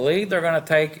 I believe they're going to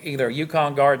take either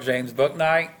UConn guard James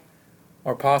Bouknight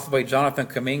or possibly Jonathan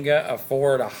Kuminga,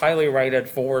 a highly rated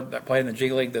forward that played in the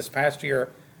G League this past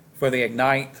year for the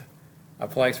Ignite, a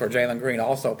place where Jalen Green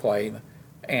also played.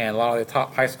 And a lot of the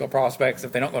top high school prospects,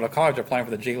 if they don't go to college, are playing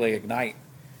for the G League Ignite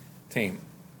team.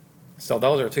 So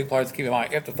those are 2 players to keep in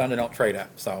mind if the Thunder don't trade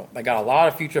up. So they got a lot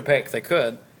of future picks. They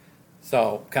could.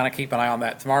 So kind of keep an eye on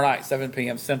that. Tomorrow night, 7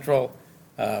 p.m. Central.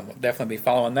 We'll definitely be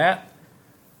following that.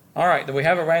 All right. Do we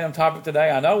have a random topic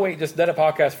today? I know we just did a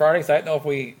podcast Friday, so I didn't know if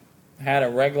we had a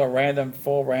regular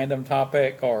full random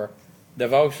topic or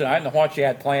devotion. I didn't know what you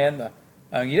had planned.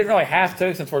 You didn't really have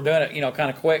to since we're doing it,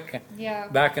 kind of quick. Yeah.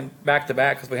 Back to back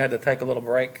because we had to take a little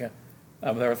break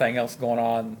with everything else going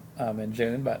on in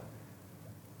June. But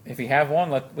if you have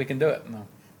one, we can do it. No.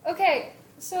 Okay,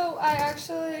 so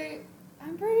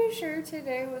I'm pretty sure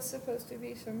today was supposed to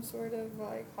be some sort of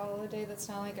like holiday that's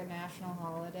not like a national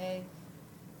holiday,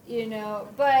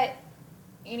 but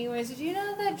anyways, did you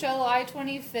know that July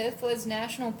 25th was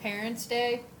National Parents'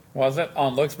 Day? Was it?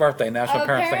 On Luke's birthday, National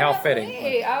Parents Day. How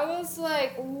fitting. I was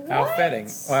like, what? How fitting.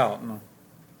 Well, no.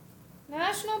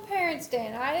 National Parents' Day,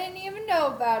 and I didn't even know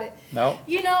about it. No.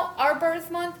 Our birth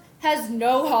month has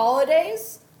no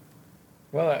holidays.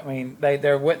 Well, I mean,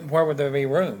 where would there be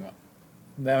room?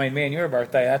 I mean, me and your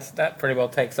birthday, that pretty well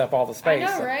takes up all the space.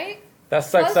 I know, right? That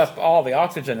sucks up all the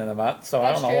oxygen in the month, so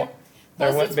I don't know. True. There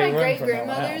Plus, wouldn't it's be my room great for no one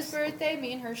grandmother's else. birthday.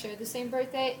 Me and her share the same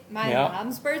birthday. My Yeah.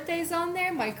 mom's birthday's on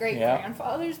there. My great Yeah.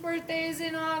 grandfather's birthday is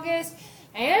in August,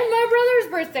 and my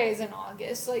brother's birthday is in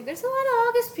August. Like, there's a lot of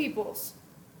August peoples.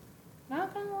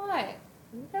 Not gonna lie,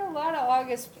 we've got a lot of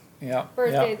August Yeah.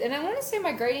 birthdays, and I want to say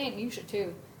my great aunt Yusha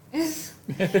too is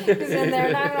in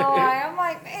there. Not gonna lie, I'm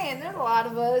like, man, there's a lot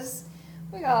of us.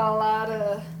 We got a lot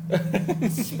of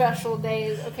special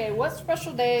days. Okay, what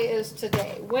special day is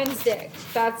today? Wednesday.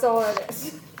 That's all it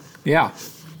is. Yeah.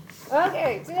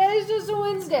 Okay, today's just a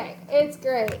Wednesday. It's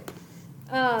great.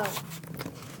 But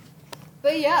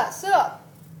yeah, so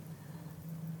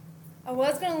I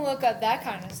was gonna look up that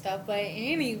kind of stuff, but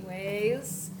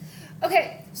anyways,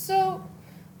 okay. So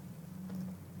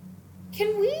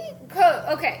can we go?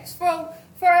 Okay, so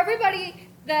for everybody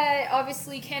that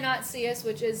obviously cannot see us,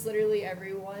 which is literally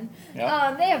everyone,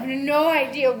 Yep. they have no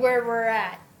idea where we're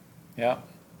at. Yeah.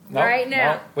 Right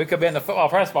now. No. We could be in the football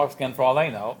press box again for all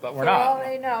they know, but we're For all not.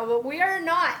 they know, but we are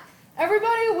not.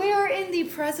 Everybody, we are in the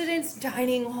President's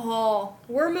Dining Hall.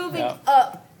 We're moving Yeah.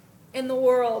 up in the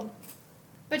world.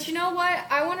 But you know what?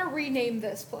 I want to rename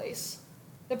this place.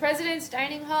 The President's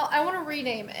Dining Hall, I want to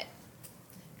rename it.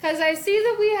 Because I see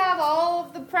that we have all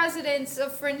of the presidents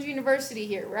of Fringe University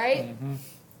here, right? Mm-hmm.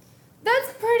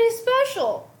 That's pretty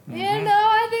special. Mm-hmm.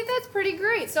 I think that's pretty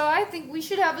great. So I think we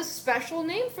should have a special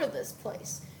name for this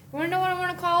place. You want to know what I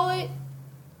want to call it?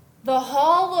 The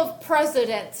Hall of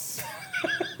Presidents.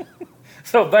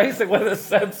 So basically,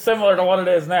 it's similar to what it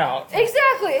is now.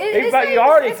 Exactly. But you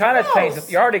already kind of close. changed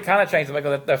it. You already kind of changed it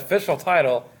because the official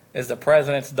title is the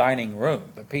President's Dining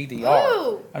Room, the PDR.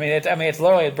 Ooh. I mean, it's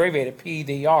literally abbreviated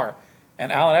PDR.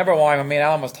 And Alan Eberwein,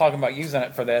 Alan was talking about using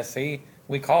it for this. He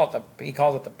calls it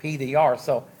the PDR.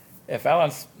 So if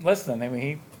Alan's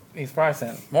listening, he's probably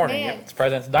saying, "Morning, Man. it's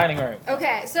President's Dining Room."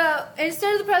 Okay, so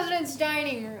instead of the President's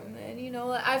Dining Room, then,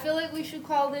 I feel like we should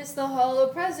call this the Hall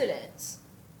of Presidents.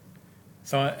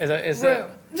 So is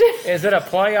Room. it a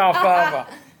playoff of?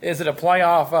 Is it a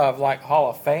playoff of like Hall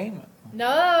of Fame? No.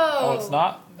 Oh, it's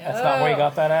not. That's not where you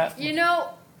got that at. You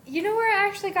know where I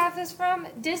actually got this from?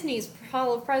 Disney's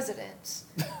Hall of Presidents.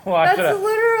 Well, I That's should have.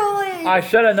 literally. I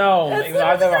should have known. That's Even though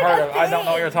I've never literally heard a of. I don't know what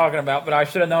thing. you're talking about, but I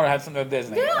should have known it had something to do with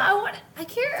Disney. Yeah, I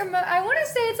can't remember. I want to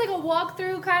say it's like a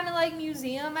walkthrough kind of like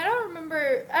museum. I don't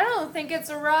remember. I don't think it's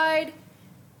a ride.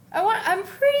 I'm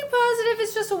pretty positive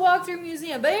it's just a walkthrough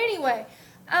museum. But anyway,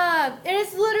 And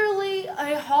it's literally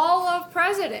a hall of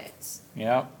presidents.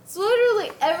 Yep. It's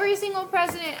literally every single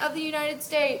president of the United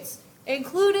States,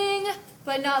 including,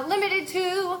 but not limited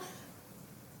to,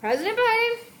 President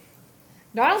Biden,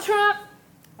 Donald Trump,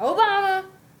 Obama,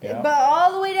 Yeah. but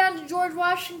all the way down to George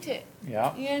Washington.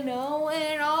 Yeah. You know,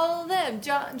 and all of them.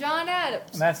 John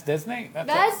Adams. And that's Disney?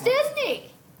 That's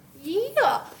Disney.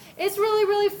 Yeah. It's really,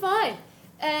 really fun.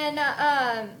 And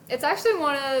it's actually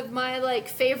one of my like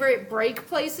favorite break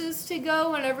places to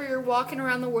go whenever you're walking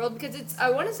around the world, because I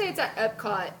want to say it's at Epcot.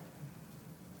 I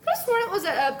could have sworn it was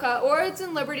at Epcot, or it's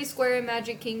in Liberty Square in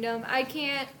Magic Kingdom. I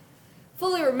can't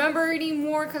fully remember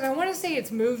anymore because I want to say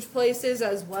it's moved places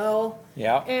as well.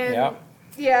 Yeah. And Yeah.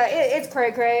 yeah, it's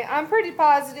cray-cray. I'm pretty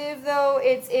positive, though,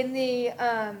 it's in the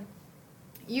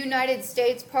United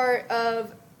States part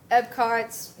of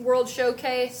Epcot's World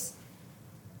Showcase,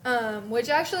 which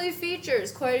actually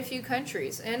features quite a few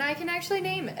countries. And I can actually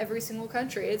name every single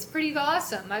country. It's pretty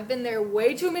awesome. I've been there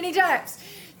way too many times.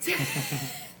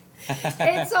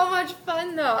 It's so much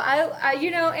fun, though. I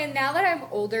and now that I'm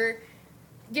older,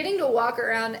 getting to walk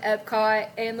around Epcot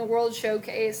and the World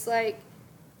Showcase, like,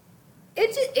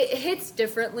 it hits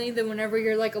differently than whenever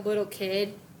you're like a little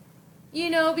kid,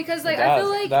 because like I feel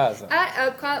like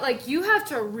at Epcot, like, you have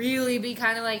to really be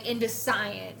kind of like into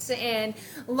science and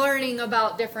learning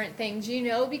about different things,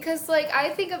 because like I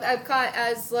think of Epcot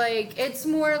as like it's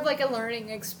more of like a learning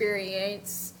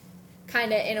experience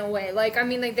kind of in a way. Like, I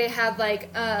mean, like they have like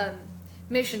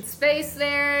Mission Space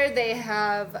there, they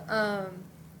have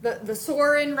the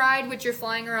Soarin' ride, which you're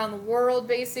flying around the world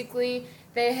basically.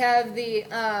 They have the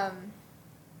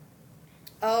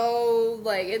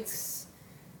it's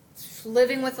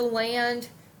Living with the Land.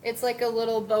 It's like a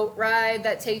little boat ride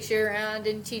that takes you around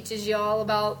and teaches you all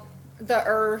about the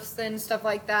earth and stuff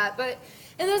like that.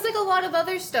 And there's like a lot of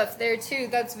other stuff there too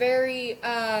that's very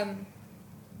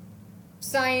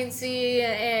sciencey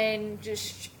and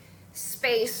just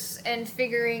space and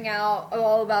figuring out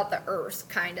all about the earth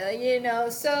kind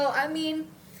of, so I mean,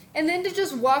 and then to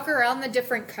just walk around the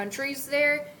different countries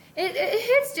there, it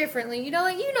hits differently,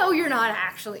 like, you're not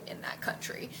actually in that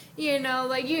country,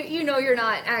 like, you're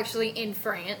not actually in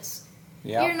France.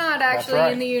 Yeah, you're not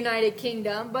actually in the United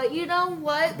Kingdom, but you know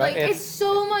what? But like, it's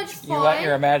so much fun. You let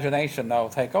your imagination, though,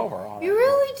 take over on it. You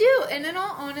really do. And in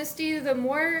all honesty, the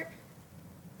more...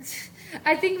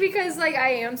 I think because, like,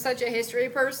 I am such a history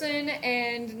person,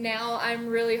 and now I'm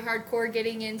really hardcore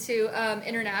getting into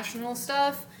international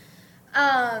stuff,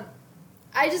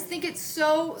 I just think it's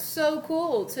so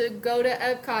cool to go to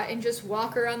Epcot and just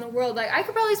walk around the world. Like, I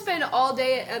could probably spend all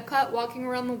day at Epcot walking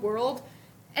around the world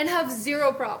and have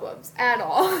zero problems at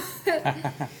all.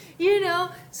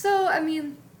 So, I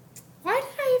mean, why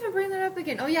did I even bring that up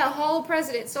again? Oh, yeah, Hall of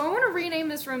Presidents. So I want to rename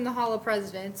this room the Hall of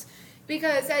Presidents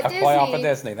because at Disney... play off of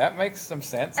Disney. That makes some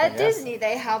sense, At Disney,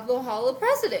 they have the Hall of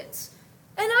Presidents.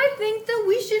 And I think that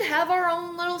we should have our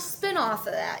own little spin-off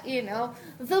of that,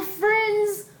 The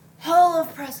Friends Hall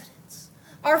of Presidents.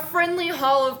 Our friendly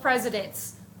Hall of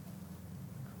Presidents.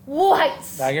 What?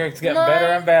 Now you're getting better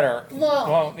and better.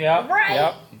 Well, yeah, right?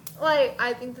 Yep. Like,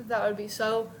 I think that would be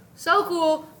so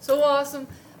cool, so awesome.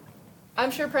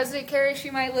 I'm sure President Carrie, she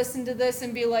might listen to this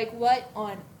and be like, what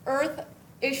on earth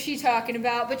is she talking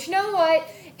about? But you know what?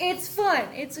 It's fun.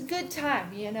 It's a good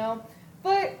time,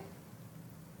 But...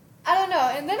 I don't know,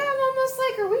 and then I'm almost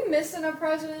like, are we missing a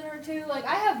president or two? Like,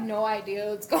 I have no idea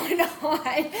what's going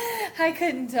on. I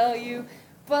couldn't tell you.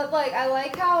 But, like, I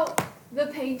like how the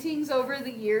paintings over the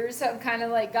years have kind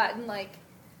of, like, gotten, like,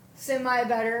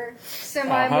 semi-better,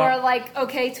 more, like,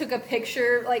 okay, took a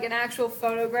picture, like, an actual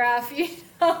photograph,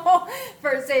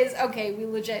 versus, okay, we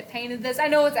legit painted this. I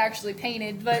know it's actually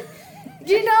painted, but... like,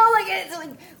 it's like,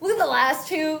 look at the last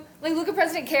two. Like, look at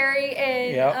President Carrie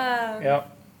and,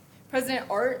 President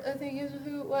Art, I think is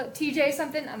TJ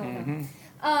something? I don't know.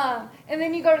 And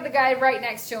then you go to the guy right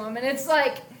next to him, and it's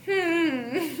like,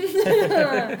 okay,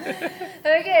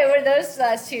 what do those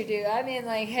last two do? I mean,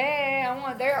 like, hey, I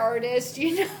want their artist,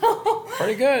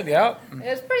 Pretty good, yep.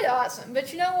 It's pretty awesome.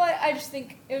 But you know what? I just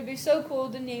think it would be so cool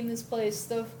to name this place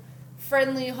the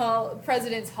Friendly Hall,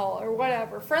 President's Hall, or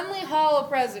whatever. Friendly Hall of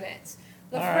Presidents.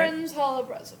 The Friends Hall of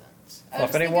Presidents. Well,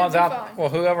 if anyone's out,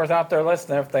 whoever's out there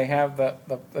listening, if they have the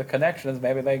connections,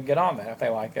 maybe they can get on that if they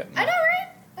like it. I know, right?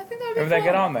 I think that would be Maybe they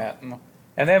get on that.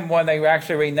 And then when they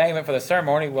actually rename it for the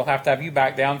ceremony, we'll have to have you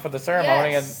back down for the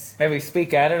ceremony and maybe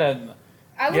speak at it and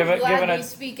I would gladly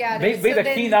speak at it. Be the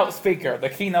keynote speaker, the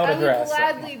keynote address.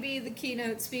 I would gladly be the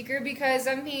keynote speaker because,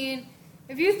 I mean,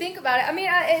 if you think about it, I mean,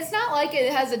 it's not like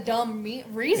it has a dumb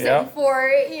reason for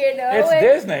it, It's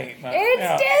Disney.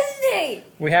 It's Disney.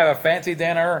 We have a fancy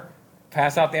dinner.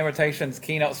 pass out the invitations.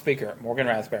 Keynote speaker, Morgan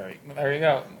Raspberry. There you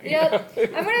go. Yep.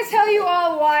 I'm going to tell you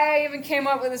all why I even came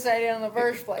up with this idea in the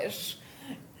first place.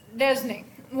 Disney.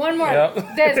 One more.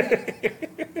 Yep. Disney.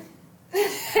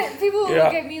 People will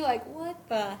look at me like, what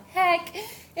the heck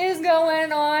is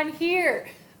going on here?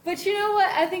 But you know what?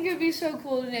 I think it would be so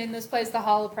cool to name this place the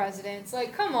Hall of Presidents.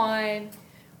 Like, come on.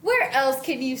 Where else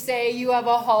can you say you have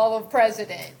a Hall of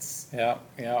Presidents? Yeah,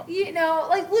 yeah. You know,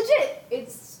 like, legit.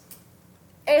 It's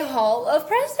a Hall of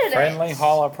Presidents. Friendly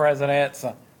Hall of Presidents,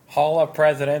 Hall of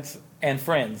Presidents and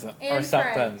Friends or And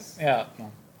something. friends. Yeah.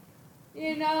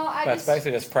 You know, That's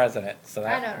basically just president. So I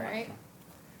that, know, right?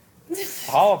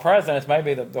 Hall of Presidents may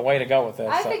be the way to go with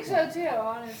this. I think so too,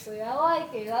 honestly. I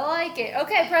like it. I like it.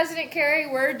 Okay, President Kerry,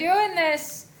 we're doing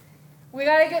this. We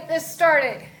gotta get this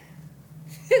started.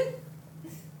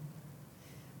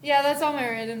 Yeah, that's all my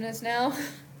randomness now.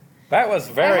 That was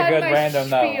very I had good my random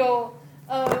though. spiel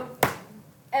of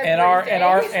In our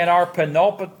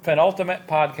everything. penultimate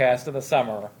podcast of the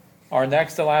summer, our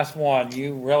next to last one,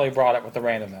 you really brought it with the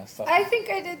randomness. So I think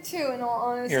I did too, in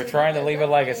all honesty. you're trying to leave a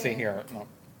legacy Yeah. here,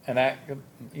 and that,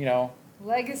 you know,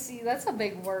 Legacy, that's a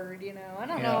big word, you know. I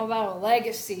don't Yeah. know about a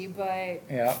legacy, but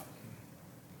yeah.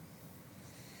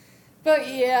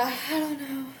 yeah, I don't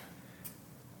know.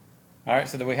 All right.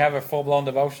 So do we have a full blown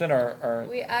devotion or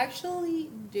We actually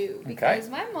do, because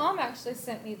my mom actually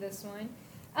sent me this one.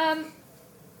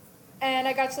 And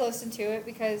I got to listen to it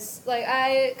because, like,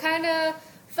 I kind of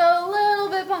fell a little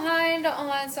bit behind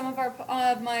on some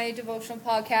of my devotional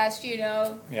podcast, you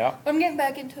know. yeah? I'm getting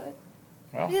back into it,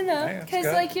 Well, you know, hey, that's because,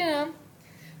 good. like, you know,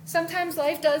 sometimes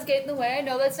life does get in the way. I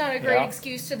know that's not a great Yeah.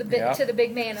 excuse to the Yeah.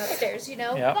 big man upstairs, you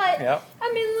know. Yep, But yep.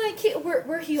 I mean, like,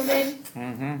 we're human.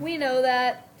 Mm-hmm. We know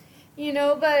that, you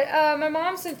know. But my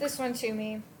mom sent this one to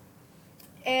me,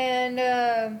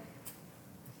 and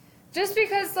just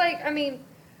because, like, I mean,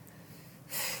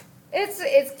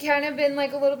 it's kind of been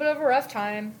like a little bit of a rough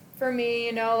time for me,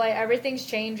 you know. Like, everything's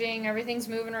changing, everything's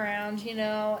moving around, you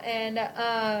know, and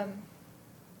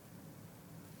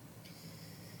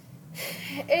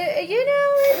you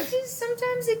know, it just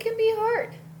sometimes it can be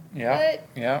hard. Yeah. But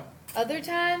Yeah. other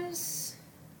times,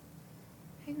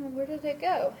 hang on, where did it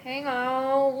go? Hang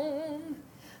on,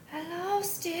 I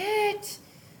lost it.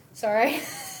 Sorry,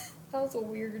 that was a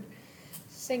weird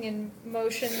singing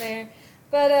motion there,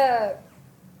 but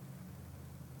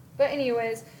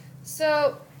anyways,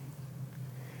 so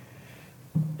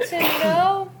to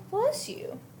know, bless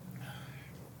you.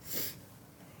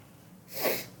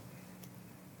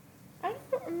 I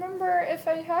don't remember if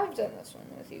I have done this one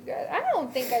with you guys. I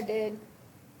don't think I did.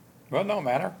 Well, no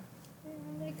matter.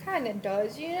 It kind of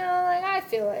does, you know, like, I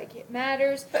feel like it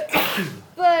matters.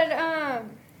 But,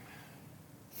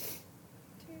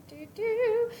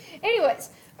 anyways,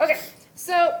 okay,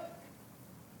 so,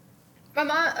 my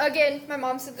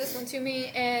mom sent this one to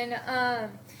me, and,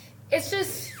 it's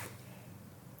just,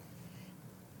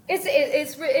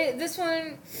 this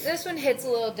one hits a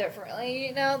little differently,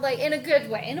 you know, like, in a good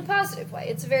way, in a positive way.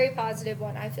 It's a very positive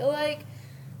one, I feel like.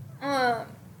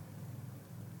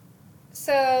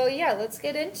 So yeah, let's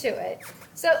get into it.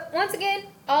 So once again,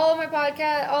 all of my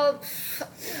podcast,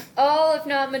 all if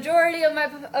not majority of my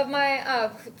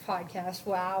podcast.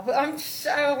 Wow,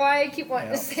 why I keep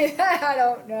wanting to say that, I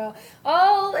don't know.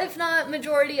 All if not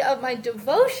majority of my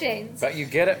devotions. But you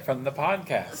get it from the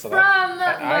podcast. So From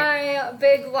my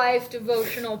Big Life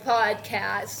devotional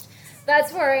podcast.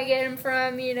 That's where I get them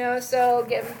from, you know, so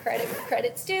give them credit where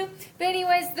credit's due. But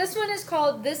anyways, this one is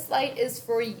called This Light is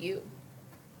for You.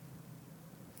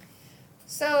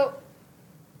 So,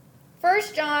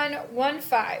 1 John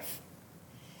 1:5.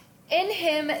 In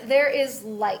him there is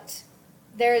light.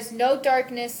 There is no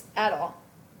darkness at all.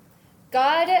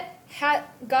 God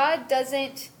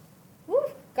doesn't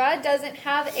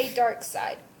have a dark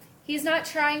side. He's not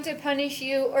trying to punish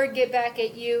you or get back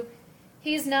at you.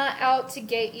 He's not out to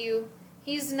get you.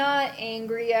 He's not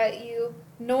angry at you,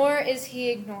 nor is he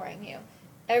ignoring you.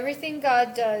 Everything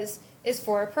God does is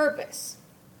for a purpose.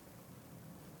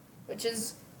 Which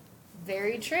is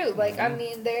very true. Like, I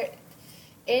mean,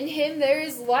 in him there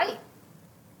is light.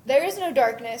 There is no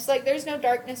darkness. Like, there's no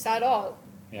darkness at all.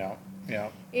 Yeah.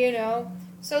 Yeah. You know?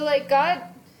 So, like, God...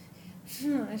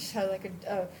 I just had, like,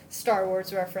 a Star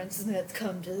Wars reference, and it's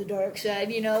come to the dark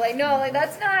side, you know? Like, no, like,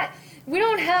 that's not... We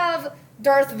don't have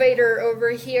Darth Vader over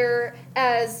here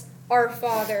as our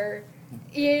father.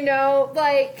 You know?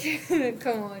 Like,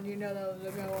 come on, you know that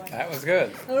was a good one. That was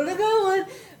good. That was a good one.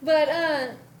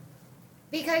 But,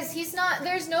 because he's not,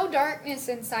 there's no darkness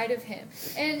inside of him.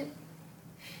 And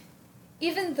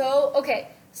even though, okay,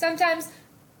 sometimes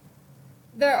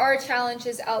there are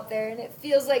challenges out there, and it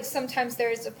feels like sometimes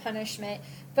there is a punishment,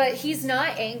 but he's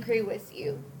not angry with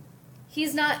you.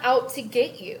 He's not out to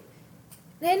get you.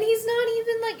 And he's not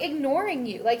even like ignoring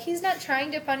you. Like, he's not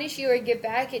trying to punish you or get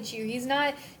back at you. He's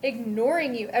not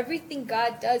ignoring you. Everything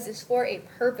God does is for a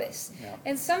purpose. Yeah.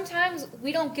 And sometimes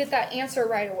we don't get that answer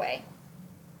right away.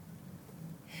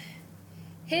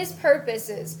 His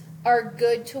purposes are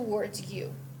good towards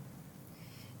you.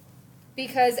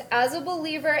 Because as a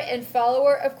believer and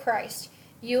follower of Christ,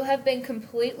 you have been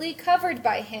completely covered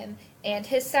by him and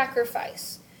his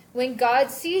sacrifice. When God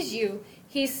sees you,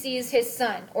 he sees his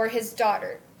son or his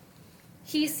daughter.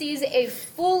 He sees a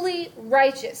fully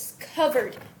righteous,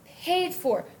 covered, paid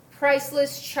for,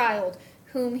 priceless child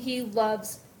whom he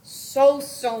loves so,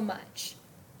 so much.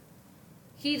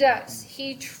 He does.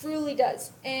 He truly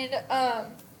does. And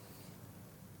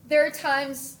there are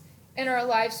times in our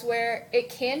lives where it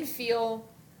can feel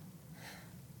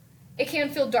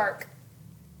dark,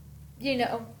 you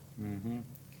know. Mm-hmm.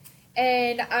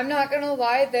 And I'm not going to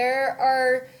lie, there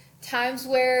are times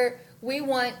where we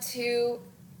want to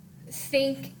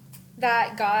think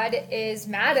that God is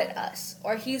mad at us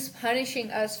or he's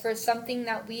punishing us for something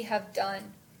that we have done.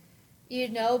 You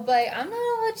know, but I'm not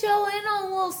going to let y'all in on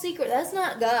a little secret. That's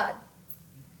not God.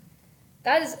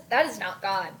 That is not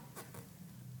God.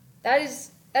 That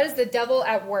is the devil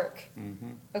at work.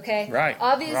 Mm-hmm. Okay? Right.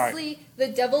 Obviously, the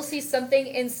devil sees something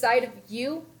inside of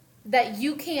you that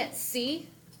you can't see.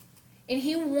 And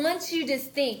he wants you to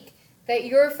think that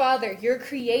your Father, your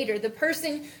Creator, the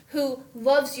person who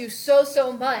loves you so,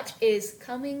 so much is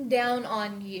coming down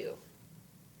on you.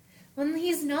 When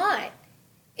he's not.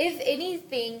 If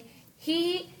anything,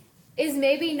 he is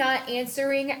maybe not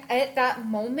answering at that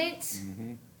moment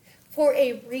for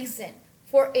a reason,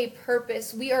 for a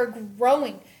purpose. We are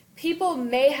growing. People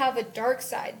may have a dark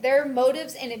side. Their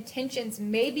motives and intentions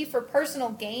may be for personal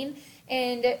gain,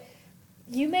 and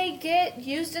you may get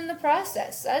used in the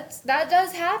process. That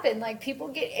does happen. Like, people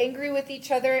get angry with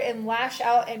each other and lash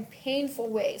out in painful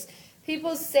ways.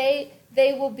 People say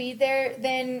they will be there,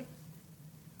 then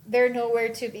they're nowhere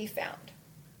to be found.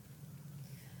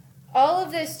 All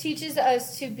of this teaches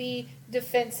us to be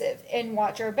defensive and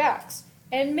watch our backs.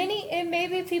 And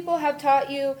maybe people have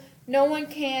taught you no one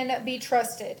can be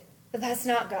trusted, but that's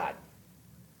not God.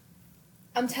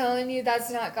 I'm telling you,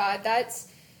 that's not God. That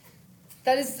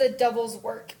is the devil's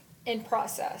work and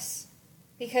process,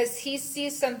 because he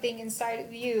sees something inside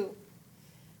of you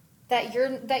that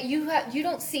you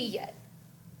don't see yet.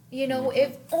 You know,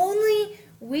 if only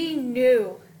we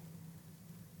knew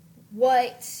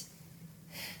what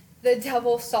the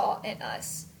devil saw in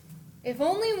us. If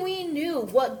only we knew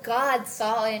what God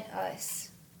saw in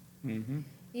us. Mm-hmm.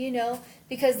 You know,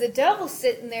 because the devil's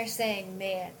sitting there saying,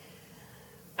 man,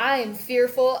 I am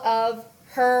fearful of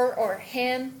her or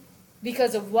him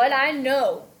because of what I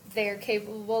know they're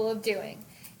capable of doing.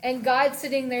 And God's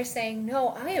sitting there saying, no,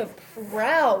 I am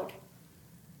proud.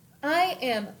 I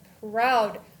am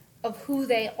proud of who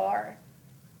they are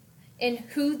and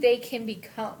who they can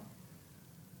become.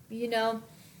 You know?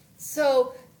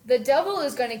 So the devil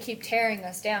is going to keep tearing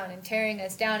us down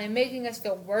and making us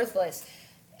feel worthless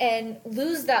and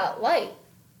lose that light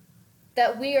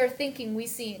that we are thinking we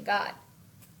see in God.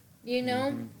 You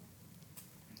know? Mm-hmm.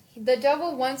 The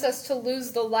devil wants us to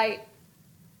lose the light,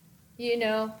 you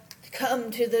know, to come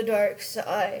to the dark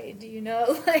side, you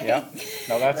know. Like, yeah,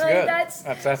 no, that's like good.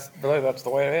 That's the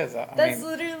way it is. I mean,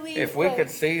 literally. if we could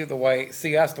see us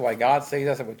the way God sees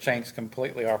us, it would change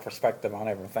completely our perspective on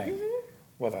everything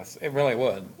with us. It really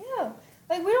would. Yeah,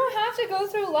 like, we don't have to go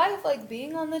through life like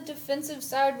being on the defensive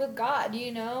side with God,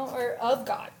 you know, or of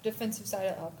God, defensive side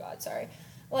of God. Sorry,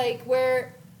 like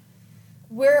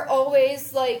we're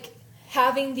always like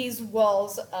having these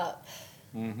walls up,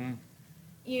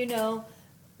 you know,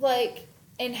 like,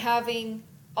 and having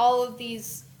all of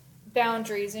these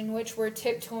boundaries in which we're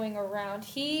tiptoeing around.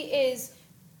 He is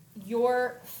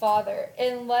your Father.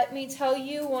 And let me tell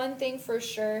you one thing for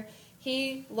sure.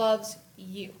 He loves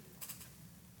you.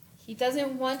 He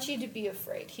doesn't want you to be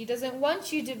afraid. He doesn't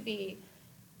want you to be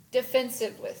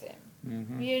defensive with him.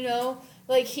 You know,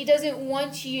 like, he doesn't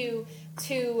want you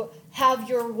to have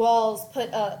your walls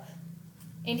put up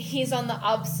and he's on the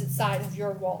opposite side of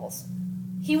your walls.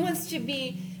 He wants to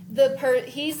be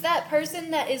he's that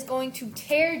person that is going to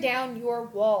tear down your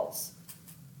walls.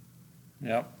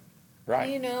 Yep. Right.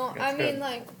 You know, That's I mean, good.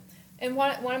 like, and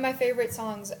one of my favorite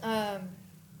songs, now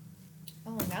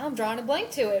I'm drawing a blank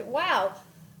to it. Wow.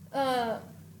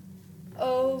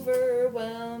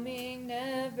 Overwhelming,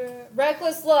 never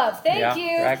reckless love. Thank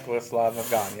you. Reckless love of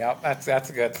God. Yep,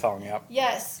 that's a good song. Yep.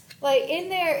 Yes. like in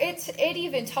there, it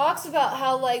even talks about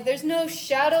how like there's no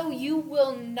shadow you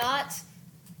will not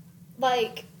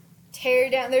like tear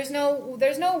down. There's no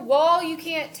wall you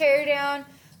can't tear down,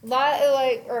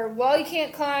 or wall you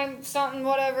can't climb, something,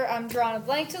 whatever. I'm drawing a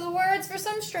blank to the words for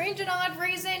some strange and odd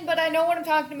reason, but I know what I'm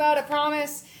talking about, I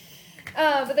promise.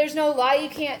 But there's no lie you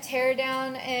can't tear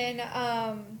down, and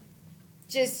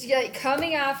just like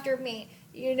coming after me,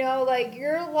 like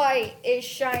your light is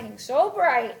shining so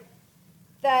bright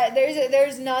that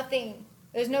there's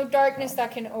no darkness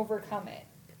that can overcome it.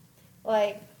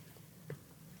 Like,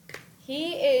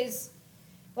 he is,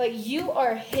 like, you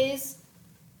are his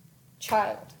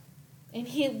child, and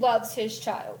he loves his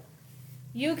child.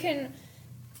 You can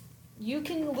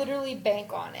literally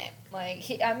bank on it. Like,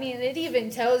 it even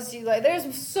tells you, like,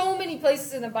 there's so many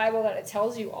places in the Bible that it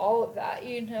tells you all of that,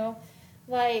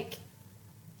 like,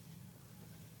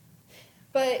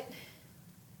 but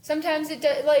sometimes it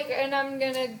does, like, and I'm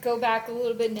gonna go back a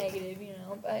little bit negative,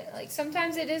 but, like,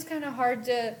 sometimes it is kind of hard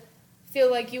to feel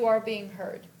like you are being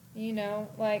heard,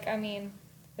 like,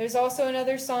 there's also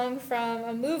another song from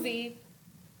a movie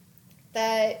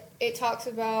that it talks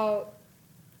about,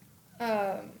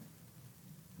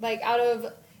 like,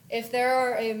 if there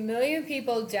are 1 million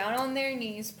people down on their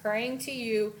knees praying to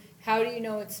you, how do you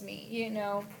know it's me?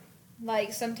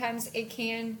 Like, sometimes it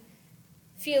can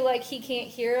feel like he can't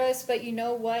hear us, but you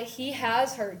know what? He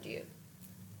has heard you.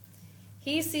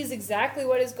 He sees exactly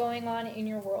what is going on in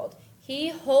your world. He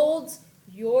holds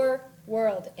your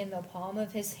world in the palm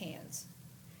of his hands.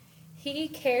 He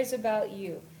cares about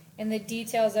you and the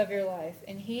details of your life,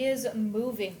 and he is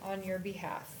moving on your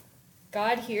behalf.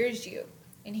 God hears you,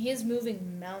 and he is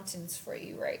moving mountains for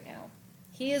you right now.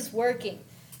 He is working.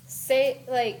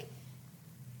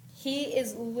 He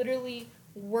is literally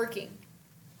working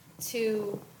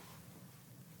to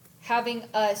having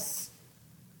us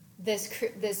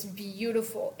this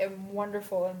beautiful and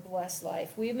wonderful and blessed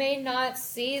life. We may not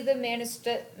see the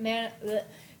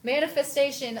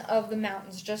manifestation of the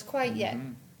mountains just quite yet,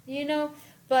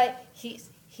 but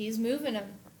he's moving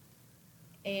them,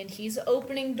 and he's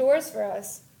opening doors for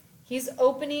us. He's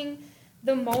opening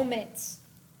the moments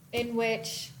in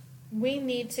which we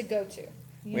need to go to.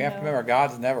 We have to remember,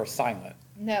 God's never silent.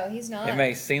 No, he's not. It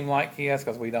may seem like he is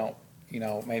because we don't,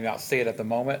 maybe not see it at the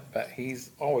moment, but he's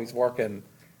always working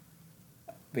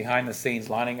behind the scenes,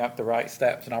 lining up the right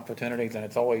steps and opportunities, and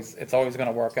it's always going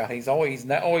to work out. He's always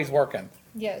working.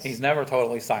 Yes. He's never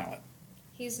totally silent.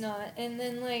 He's not. And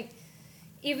then, like,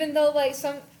 even though, like,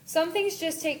 some things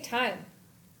just take time,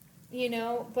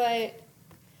 but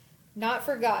not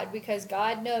for God, because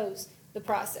God knows the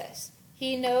process.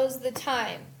 He knows the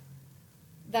time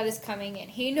that is coming in.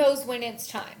 He knows when it's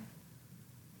time.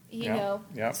 Yep.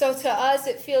 So to us,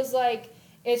 it feels like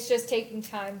it's just taking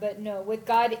time, but no, with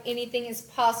God, anything is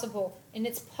possible, and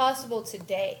it's possible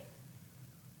today.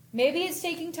 Maybe it's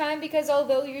taking time because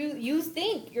although you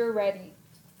think you're ready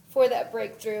for that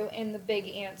breakthrough and the big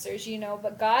answers,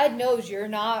 but God knows you're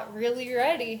not really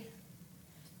ready.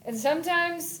 And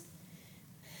sometimes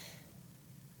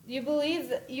you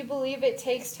believe it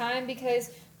takes time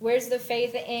because where's the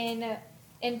faith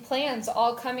in plans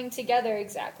all coming together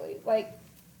exactly? Like,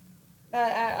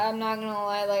 I'm not going to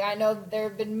lie, like, I know there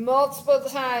have been multiple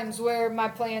times where my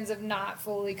plans have not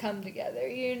fully come together,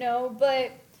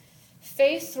 but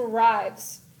faith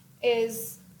thrives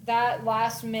is that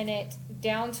last minute,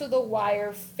 down to the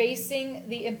wire, facing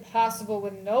the impossible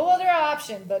with no other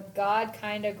option but God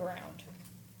kind of ground.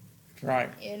 That's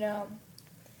right.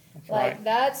 That's right.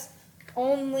 That's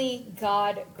only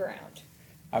God ground.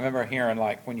 I remember hearing,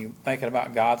 like, when you're thinking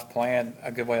about God's plan,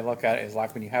 a good way to look at it is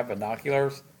like when you have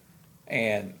binoculars,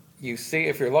 and you see,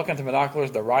 if you're looking at the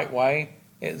binoculars the right way,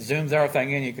 it zooms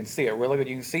everything in. You can see it really good.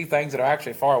 You can see things that are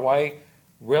actually far away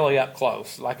really up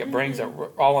close, like it brings it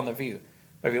all in the view.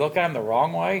 But if you look at them the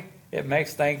wrong way, it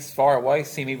makes things far away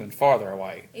seem even farther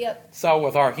away. Yep. So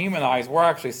with our human eyes, we're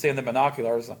actually seeing the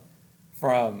binoculars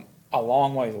from a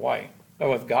long ways away. But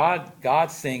with God,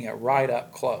 God's seeing it right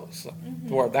up close.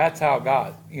 To where that's how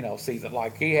God, sees it.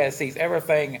 Like he sees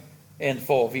everything in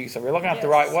full view. So if you're looking at it the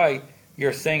right way,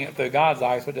 you're seeing it through God's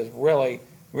eyes, which is really,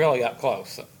 really up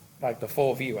close. Like the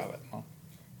full view of it.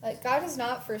 Like, God has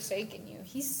not forsaken you.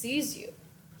 He sees you.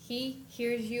 He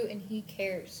hears you, and he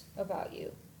cares about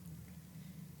you.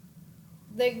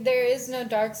 Like, there is no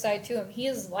dark side to him. He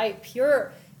is light,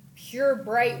 pure,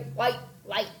 bright, white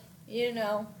light,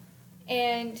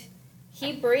 And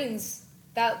he brings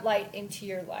that light into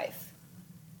your life.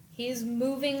 He is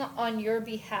moving on your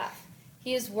behalf.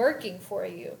 He is working for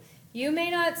you. You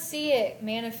may not see it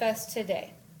manifest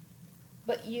today,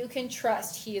 but you can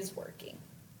trust he is working.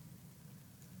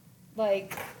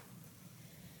 Like,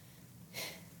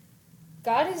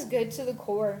 God is good to the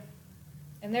core,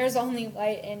 and there's only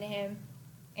light in him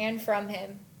and from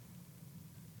him.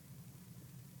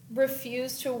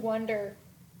 Refuse to wander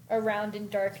around in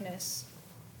darkness,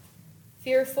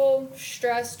 fearful,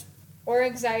 stressed, or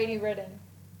anxiety-ridden.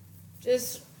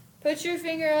 Just put your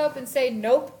finger up and say,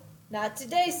 nope, not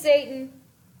today, Satan.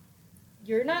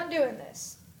 You're not doing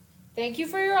this. Thank you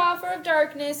for your offer of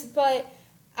darkness, but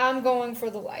I'm going for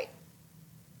the light.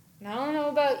 And I don't know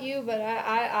about you, but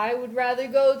I would rather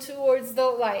go towards the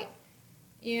light,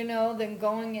 than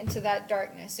going into that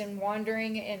darkness and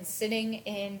wandering and sitting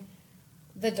in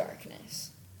the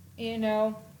darkness.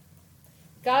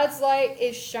 God's light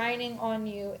is shining on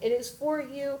you. It is for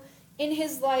you. In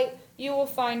his light, you will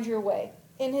find your way.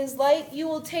 In his light, you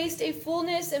will taste a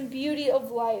fullness and beauty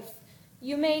of life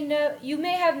you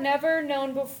may have never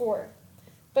known before.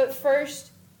 But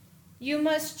first, you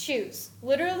must choose,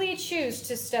 literally choose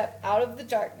to step out of the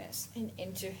darkness and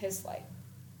into his light.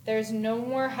 There's no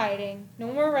more hiding,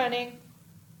 no more running,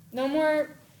 no more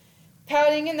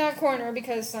pouting in that corner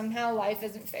because somehow life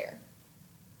isn't fair.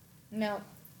 No,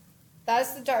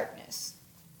 that's the darkness.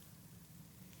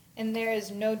 And there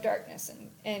is no darkness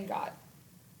in God.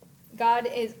 God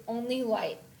is only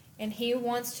light, and he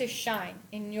wants to shine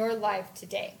in your life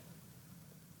today.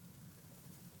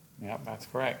 Yep, that's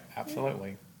correct.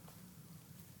 Absolutely.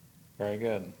 Very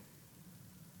good.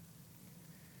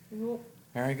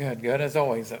 Very good. Good as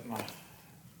always.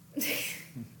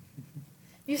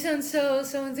 You sound so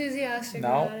enthusiastic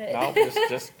about it. No,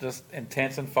 just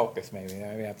intense and focused. Maybe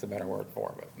that's a better word for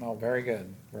it. But no, very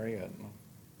good. Very good.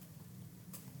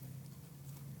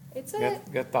 It's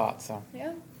good thoughts.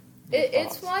 Yeah.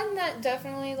 It's one that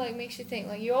definitely makes you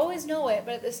think. You always know it,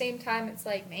 but at the same time, it's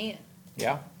man.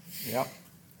 Yeah. Yep.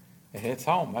 It hits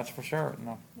home. That's for sure.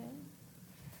 No. Yeah.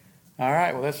 All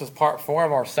right. Well, this is part 4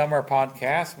 of our summer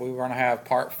podcast. We're going to have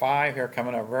part 5 here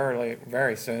coming up very,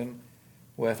 very soon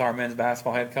with our men's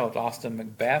basketball head coach, Austin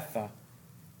McBeth.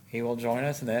 He will join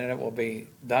us, and then it will be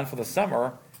done for the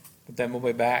summer, but then we'll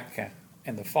be back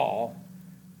in the fall.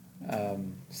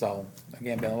 So,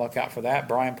 again, be on the lookout for that.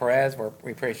 Brian Perez,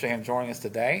 we appreciate him joining us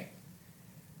today.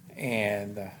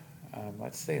 And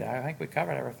let's see, I think we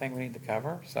covered everything we need to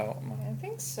cover. So I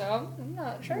think so. I'm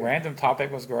not sure. Random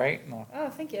topic was great. Oh,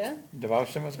 thank you.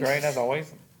 Devotion was great, as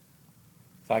always.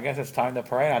 So I guess it's time to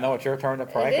pray. I know it's your turn to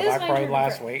pray because I prayed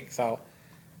last week. So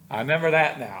I remember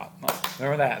that now.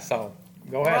 Remember that. So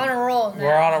go ahead. We're on a roll now.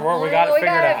 We're on a roll. We got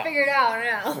it figured out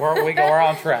now. We're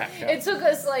on track. Yeah. It took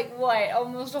us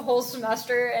almost a whole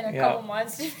semester and a couple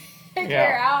months to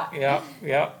figure out.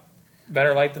 Yep.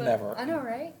 Better late than never. I know,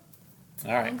 right?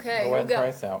 All right. Okay. Go ahead and pray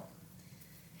us out.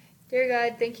 Dear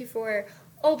God, thank you for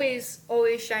always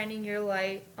shining your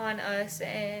light on us,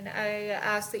 and I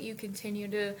ask that you continue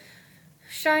to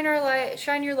shine your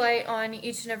light on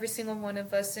each and every single one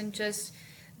of us, and just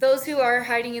those who are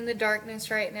hiding in the darkness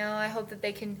right now, I hope that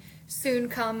they can soon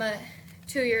come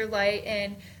to your light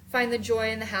and find the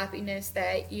joy and the happiness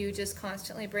that you just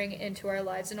constantly bring into our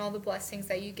lives and all the blessings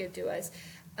that you give to us.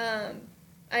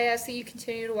 I ask that you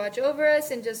continue to watch over us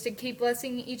and just to keep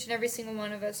blessing each and every single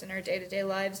one of us in our day-to-day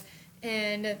lives.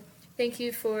 And thank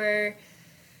you for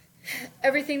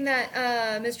everything that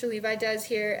Mr. Levi does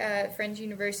here at Friends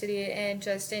University and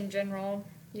just in general.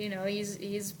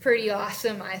 He's pretty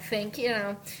awesome, I think,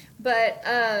 But,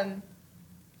 and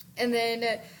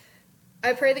then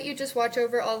I pray that you just watch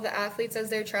over all the athletes as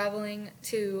they're traveling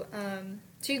to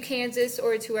Kansas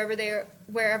or to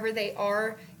wherever they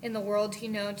are in the world,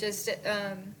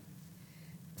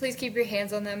 please keep your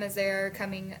hands on them as they're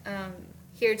coming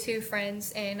here to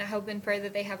Friends, and I hope and pray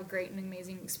that they have a great and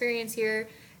amazing experience here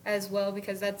as well,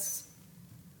 because that's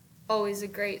always a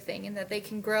great thing, and that they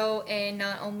can grow in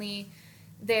not only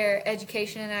their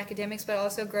education and academics, but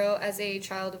also grow as a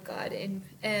child of God in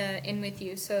with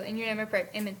you. So in your name I pray.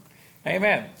 Amen.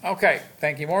 Amen. Okay.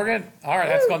 Thank you, Morgan. All right.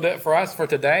 That's going to do it for us for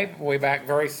today. We'll be back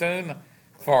very soon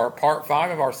for part 5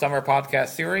 of our summer podcast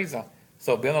series.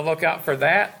 So be on the lookout for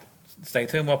that. Stay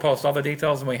tuned. We'll post all the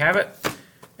details when we have it.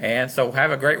 And so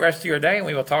have a great rest of your day, and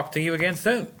we will talk to you again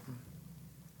soon.